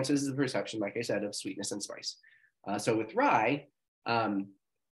alcohol enhances the perception, like I said, of sweetness and spice. So with rye,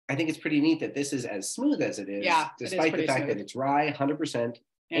 I think it's pretty neat that this is as smooth as it is, despite the fact that it's rye 100%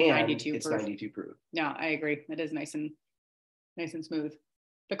 and 92 it's proof. 92 proof. Yeah, I agree. It is nice and smooth.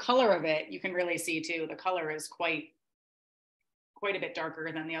 The color of it, you can really see too. The color is quite a bit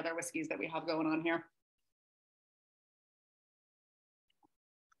darker than the other whiskeys that we have going on here.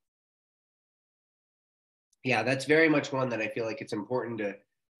 Yeah, that's very much one that I feel like it's important to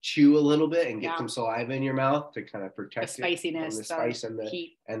chew a little bit and get some saliva in your mouth to kind of protect the spiciness, the spice and the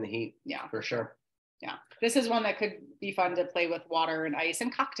heat. Yeah, for sure. Yeah, this is one that could be fun to play with water and ice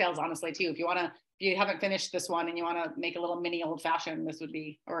and cocktails, honestly, too. If you haven't finished this one and you want to make a little mini old fashioned, this would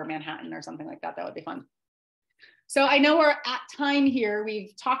be, or a Manhattan or something like that. That would be fun. So I know we're at time here.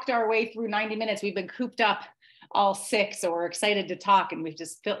 We've talked our way through 90 minutes. We've been cooped up all 6, so we're excited to talk, and we've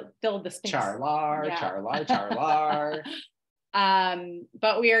just filled the space. Charlar.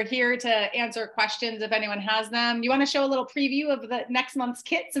 But we are here to answer questions if anyone has them. You want to show a little preview of the next month's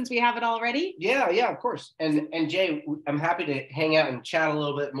kit since we have it already? Yeah, of course. And Jay, I'm happy to hang out and chat a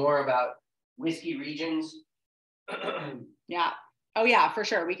little bit more about whiskey regions. Yeah. Oh yeah, for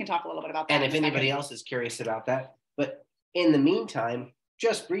sure. We can talk a little bit about that. And if anybody else is curious about that. But in the meantime,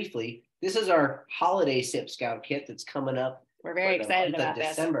 just briefly, this is our holiday SipScout kit that's coming up. We're very excited about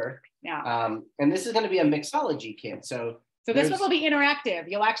December. This. Yeah. And this is going to be a mixology kit. So this one will be interactive.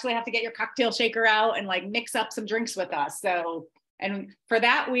 You'll actually have to get your cocktail shaker out and like mix up some drinks with us. So, and for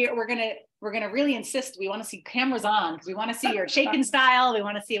that, we're gonna really insist. We want to see cameras on because we want to see your shaken style. We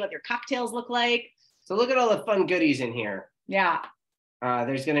want to see what your cocktails look like. So look at all the fun goodies in here. Yeah.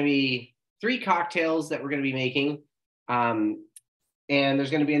 There's going to be 3 cocktails that we're going to be making. And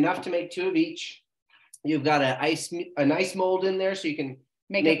there's going to be enough to make 2 of each. You've got a nice mold in there so you can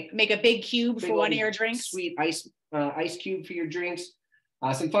make a big cube for one of your drinks. Sweet ice cube for your drinks.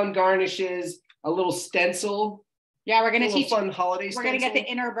 Some fun garnishes, a little stencil. Yeah, we're going to teach fun holiday stencil. We're going to get the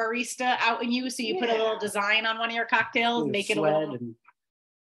inner barista out in you, so you put a little design on one of your cocktails, make it a little.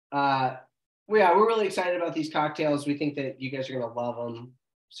 We're really excited about these cocktails. We think that you guys are going to love them.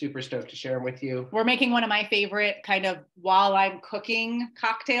 Super stoked to share them with you. We're making one of my favorite kind of while I'm cooking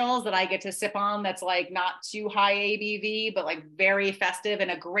cocktails that I get to sip on. That's like not too high ABV, but like very festive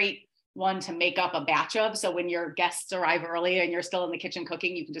and a great one to make up a batch of. So when your guests arrive early and you're still in the kitchen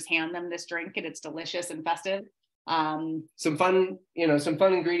cooking, you can just hand them this drink and it's delicious and festive. Some fun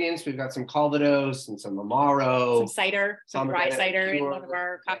ingredients. We've got some Calvados and some Amaro, some cider, some dry cider in one of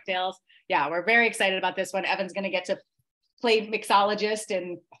our cocktails. Yeah, we're very excited about this one. Evan's going to get to play mixologist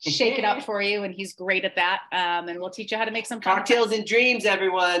and shake it up for you, and he's great at that. And we'll teach you how to make some cocktails and dreams,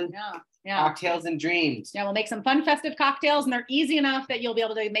 everyone. Yeah. Cocktails and dreams. Yeah, we'll make some fun festive cocktails, and they're easy enough that you'll be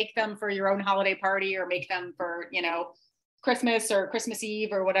able to make them for your own holiday party or make them for, Christmas or Christmas Eve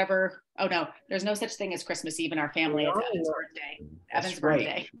or whatever. Oh no, there's no such thing as Christmas Eve in our family. It's Evan's birthday. Evan's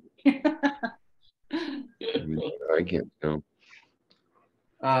birthday. I can't know.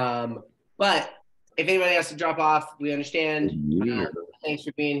 But if anybody has to drop off, we understand. Thanks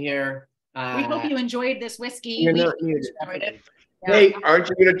for being here. We hope you enjoyed this whiskey. You're We not muted. enjoyed it. Hey, aren't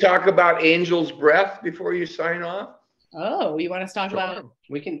you going to talk about Angel's Breath before you sign off? Oh, you want us to talk about?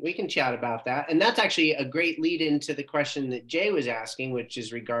 We can chat about that, and that's actually a great lead into the question that Jay was asking, which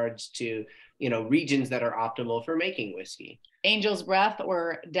is regards to regions that are optimal for making whiskey. Angel's Breath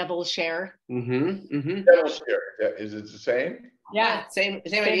or Devil's Share. Devil's Share. Is it the same? Yeah, same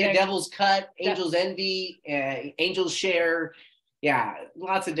idea. Thing. Devil's Cut, Angel's Envy, Angel's Share. Yeah,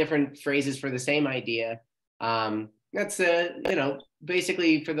 lots of different phrases for the same idea. That's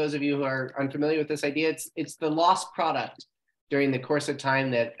basically, for those of you who are unfamiliar with this idea, it's the lost product during the course of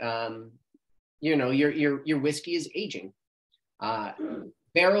time that your whiskey is aging.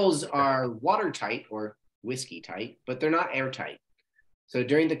 Barrels are watertight or whiskey tight, but they're not airtight. So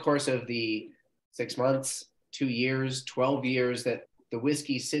during the course of the 6 months, 2 years, 12 years that the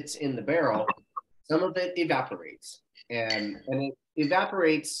whiskey sits in the barrel, some of it evaporates, and it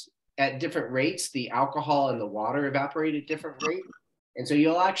evaporates at different rates. The alcohol and the water evaporate at different rates. And so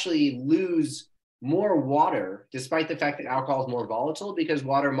you'll actually lose more water, despite the fact that alcohol is more volatile, because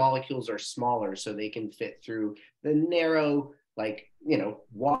water molecules are smaller, so they can fit through the narrow,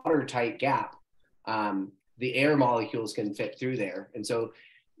 watertight gap. The air molecules can fit through there. And so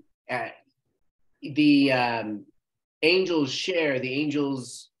the Angel's Share,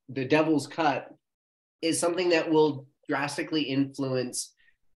 the Devil's Cut is something that will drastically influence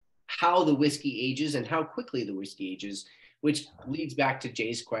how the whiskey ages and how quickly the whiskey ages, which leads back to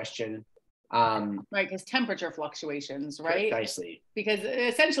Jay's question. Right, because temperature fluctuations, right? Precisely. Because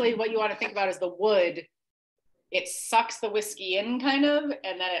essentially what you want to think about is the wood, it sucks the whiskey in kind of,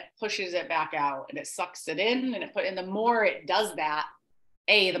 and then it pushes it back out, and it sucks it in, and the more it does that,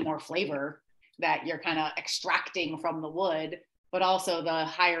 the more flavor that you're kind of extracting from the wood, but also the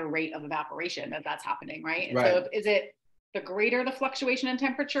higher rate of evaporation that's happening, right? Right. So is it the greater the fluctuation in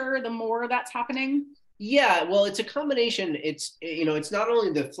temperature, the more that's happening? Yeah, well, it's a combination. It's not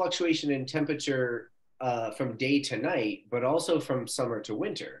only the fluctuation in temperature from day to night, but also from summer to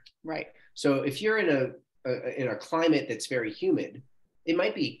winter. Right. So if you're in a climate that's very humid, it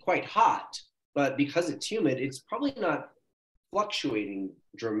might be quite hot, but because it's humid, it's probably not fluctuating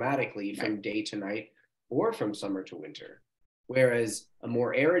dramatically from day to night or from summer to winter. Whereas a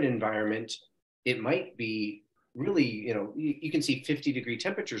more arid environment, it might be really, you can see 50-degree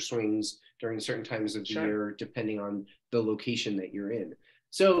temperature swings during certain times of the year, depending on the location that you're in.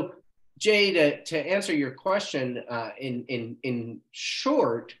 So, Jay, to answer your question, in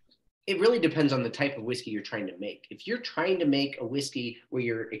short, it really depends on the type of whiskey you're trying to make. If you're trying to make a whiskey where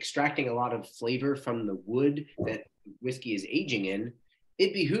you're extracting a lot of flavor from the wood that whiskey is aging in,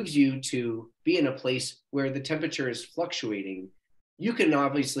 it behooves you to be in a place where the temperature is fluctuating. You can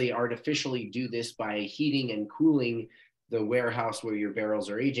obviously artificially do this by heating and cooling the warehouse where your barrels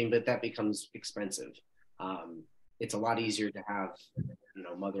are aging, but that becomes expensive. It's a lot easier to have,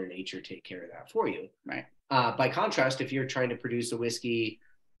 Mother Nature take care of that for you. Right. By contrast, if you're trying to produce a whiskey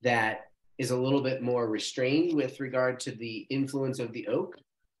that is a little bit more restrained with regard to the influence of the oak,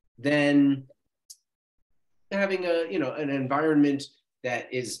 then having an environment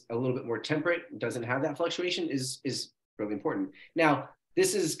that is a little bit more temperate, doesn't have that fluctuation, is really important. Now,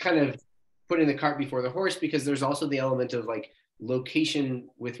 this is kind of putting the cart before the horse, because there's also the element of location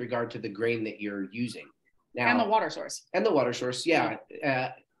with regard to the grain that you're using. Now, and the water source. Yeah.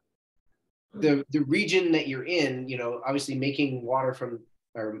 The region that you're in, obviously making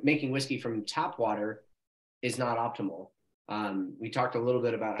whiskey from tap water is not optimal. We talked a little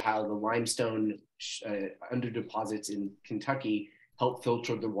bit about how the limestone under deposits in Kentucky help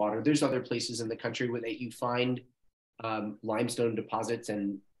filter the water. There's other places in the country where that you find limestone deposits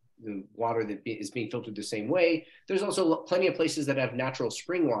and the water that is being filtered the same way. There's also plenty of places that have natural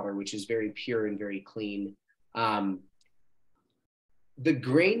spring water, which is very pure and very clean. The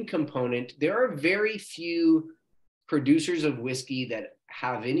grain component, there are very few producers of whiskey that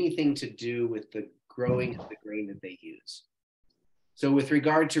have anything to do with the growing of the grain that they use. So with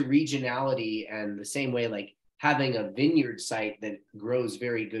regard to regionality, and the same way, having a vineyard site that grows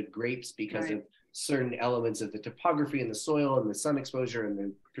very good grapes because of certain elements of the topography and the soil and the sun exposure and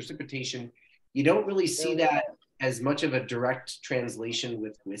the precipitation, you don't really see that as much of a direct translation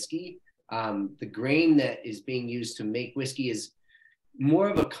with whiskey. The grain that is being used to make whiskey is more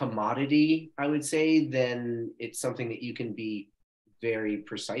of a commodity, I would say, than it's something that you can be very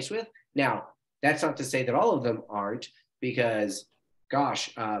precise with. Now, that's not to say that all of them aren't. because,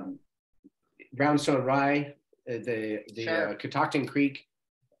 gosh, Roundstone Rye, the Sure. Catoctin Creek,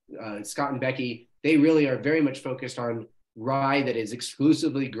 Scott and Becky, they really are very much focused on rye that is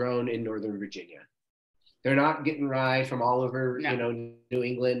exclusively grown in Northern Virginia. They're not getting rye from all over, New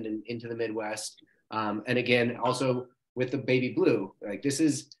England and into the Midwest. And again, also with the baby blue, like this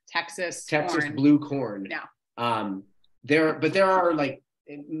is Texas corn. Blue corn. Yeah. There are like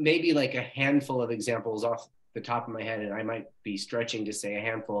maybe like a handful of examples off the top of my head, and I might be stretching to say a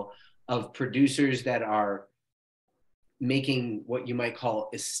handful of producers that are making what you might call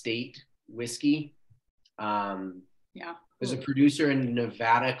estate whiskey. There's a producer in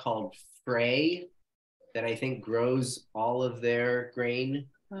Nevada called Frey that I think grows all of their grain.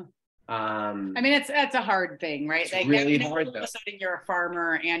 I mean, it's a hard thing, right? It's like really hard. All of a sudden, you're a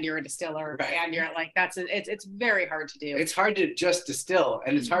farmer and you're a distiller, right. And you're like it's very hard to do. It's hard to just distill,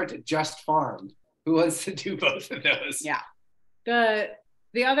 and it's hard to just farm. Who wants to do both of those? Yeah.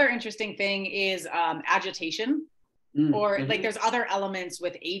 The other interesting thing is agitation. Or like there's other elements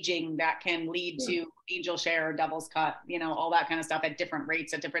with aging that can lead to angel share, devil's cut, all that kind of stuff at different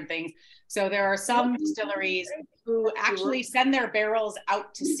rates at different things. So there are some distilleries who actually send their barrels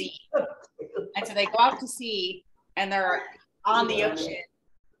out to sea. And so they go out to sea and they're on the ocean,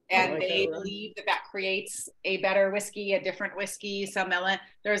 and they believe that creates a better whiskey, a different whiskey, some element.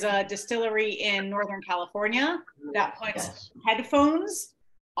 There's a distillery in Northern California that puts headphones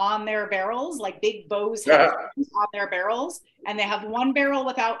on their barrels, like big Bose headphones on their barrels, and they have one barrel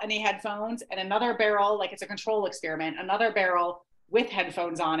without any headphones and another barrel, like it's a control experiment, another barrel with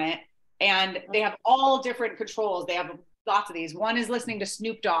headphones on it, and they have all different controls. They have lots of these. One is listening to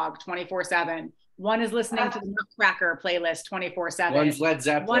Snoop Dogg 24/7. One is listening to the Nutcracker playlist 24/7. One's Led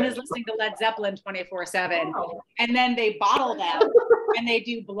Zeppelin. One is listening to Led Zeppelin 24/7. And then they bottle them and they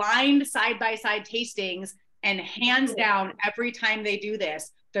do blind side-by-side tastings, and hands down, every time they do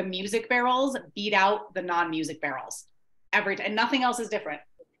this, the music barrels beat out the non-music barrels every time, and nothing else is different.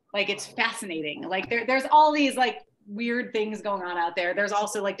 Like, it's fascinating. Like there's all these like weird things going on out there. There's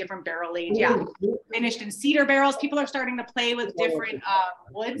also like different barrel age, finished in cedar barrels. People are starting to play with different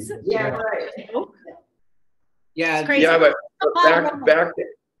woods. Yeah, right. Yeah, it's crazy. Yeah, but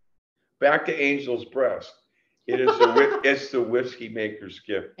back to Angel's Breast. It is it's the whiskey maker's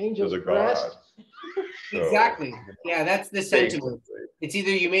gift Angel's to the Breast. gods. So, exactly. Yeah, that's the sentiment. It's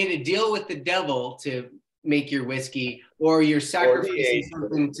either you made a deal with the devil to make your whiskey, or you're sacrificing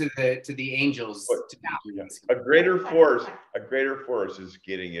something to the angels to make your whiskey. A greater force is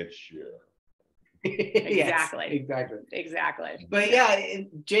getting its share. Exactly. Yes, exactly. But yeah,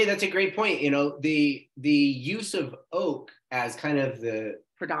 Jay, that's a great point. The use of oak as kind of the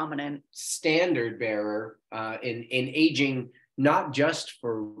predominant standard bearer in aging, not just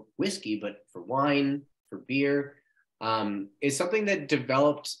for whiskey, but for wine, for beer, is something that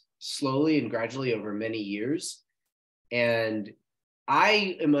developed slowly and gradually over many years. And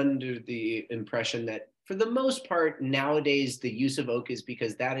I am under the impression that for the most part nowadays, the use of oak is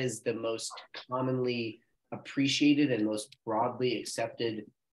because that is the most commonly appreciated and most broadly accepted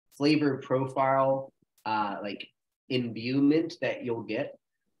flavor profile, like imbuement that you'll get.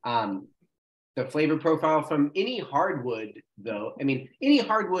 The flavor profile from any hardwood, though, I mean, any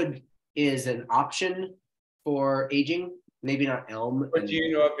hardwood is an option for aging. Maybe not elm. But do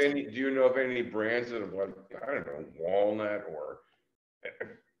you know of any brands that have, like, I don't know, walnut, or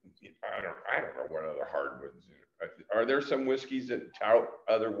I don't know what other hardwoods. Are there some whiskeys that tout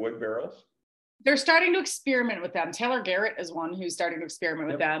other wood barrels? They're starting to experiment with them. Taylor Garrett is one who's starting to experiment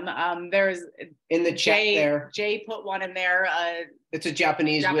with them. There's in the chat there. Jay put one in there. It's a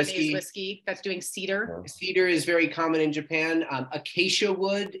Japanese whiskey that's doing cedar. Cedar is very common in Japan. Acacia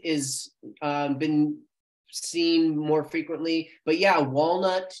wood is been seen more frequently, but yeah,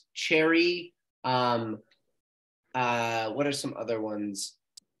 walnut, cherry. What are some other ones?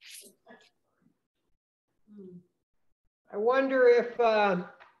 I wonder if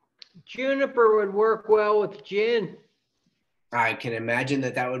juniper would work well with gin. I can imagine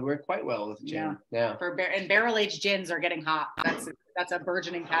that would work quite well with gin. Yeah. And barrel aged gins are getting hot. That's a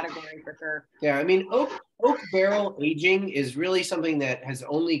burgeoning category for sure. Yeah, I mean, oak barrel aging is really something that has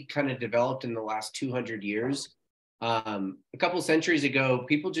only kind of developed in the last 200 years. A couple centuries ago,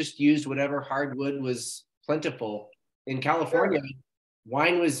 people just used whatever hardwood was plentiful. In California,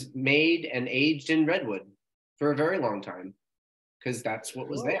 wine was made and aged in redwood for a very long time because that's what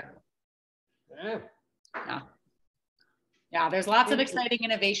was there. Yeah, there's lots of exciting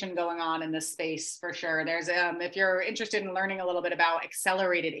innovation going on in this space for sure. There's if you're interested in learning a little bit about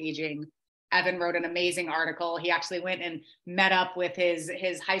accelerated aging, Evan wrote an amazing article. He actually went and met up with his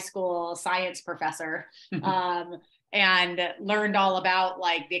high school science professor and learned all about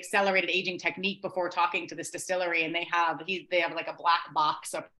like the accelerated aging technique before talking to this distillery. And they have like a black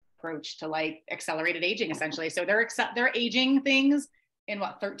box approach to like accelerated aging essentially. So they're aging things in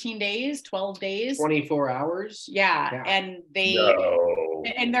what, 13 days, 12 days, 24 hours. Yeah. And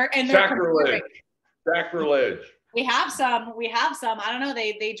they're sacrilege. Sacrilege. We have some, I don't know,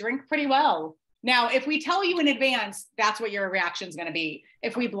 they drink pretty well. Now, if we tell you in advance, that's what your reaction is going to be.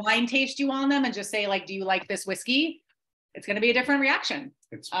 If we blind taste you on them and just say like, do you like this whiskey? It's going to be a different reaction.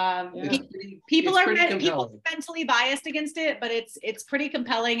 People are mentally biased against it, but it's pretty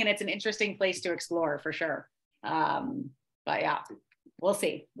compelling and it's an interesting place to explore for sure. But yeah, we'll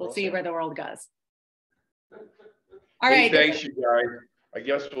see. We'll see where the world goes. All right. Thanks, you guys. I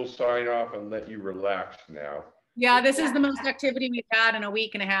guess we'll sign off and let you relax now. Yeah, this is the most activity we've had in a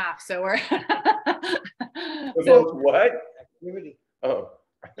week and a half. So we're most what? Activity. Oh.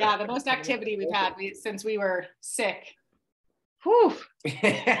 Yeah, the most activity we've had since we were sick. Whew.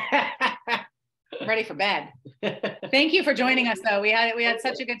 Ready for bed. Thank you for joining us though. We had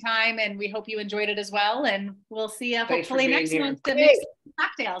such a good time and we hope you enjoyed it as well. And we'll see you hopefully next month to make some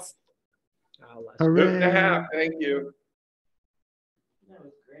cocktails. Good to have. Thank you. That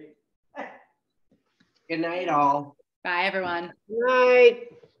was great. Good night, all. Bye, everyone. Good night.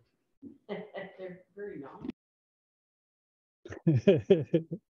 They're very novel.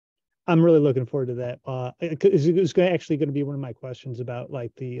 I'm really looking forward to that. It's actually going to be one of my questions about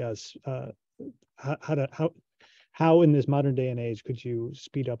like the how in this modern day and age could you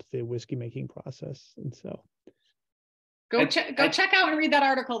speed up the whiskey making process, and so go check out and read that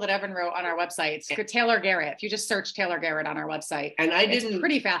article that Evan wrote on our website. It's Taylor Garrett. If you just search Taylor Garrett on our website, and it's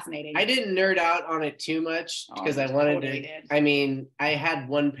pretty fascinating. I didn't nerd out on it too much because I wanted to. I mean, I had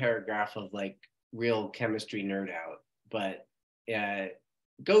one paragraph of like real chemistry nerd out, but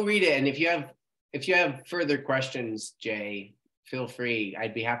go read it. And if you have further questions, Jay, feel free.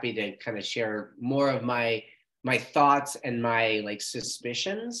 I'd be happy to kind of share more of my thoughts and my like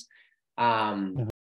suspicions.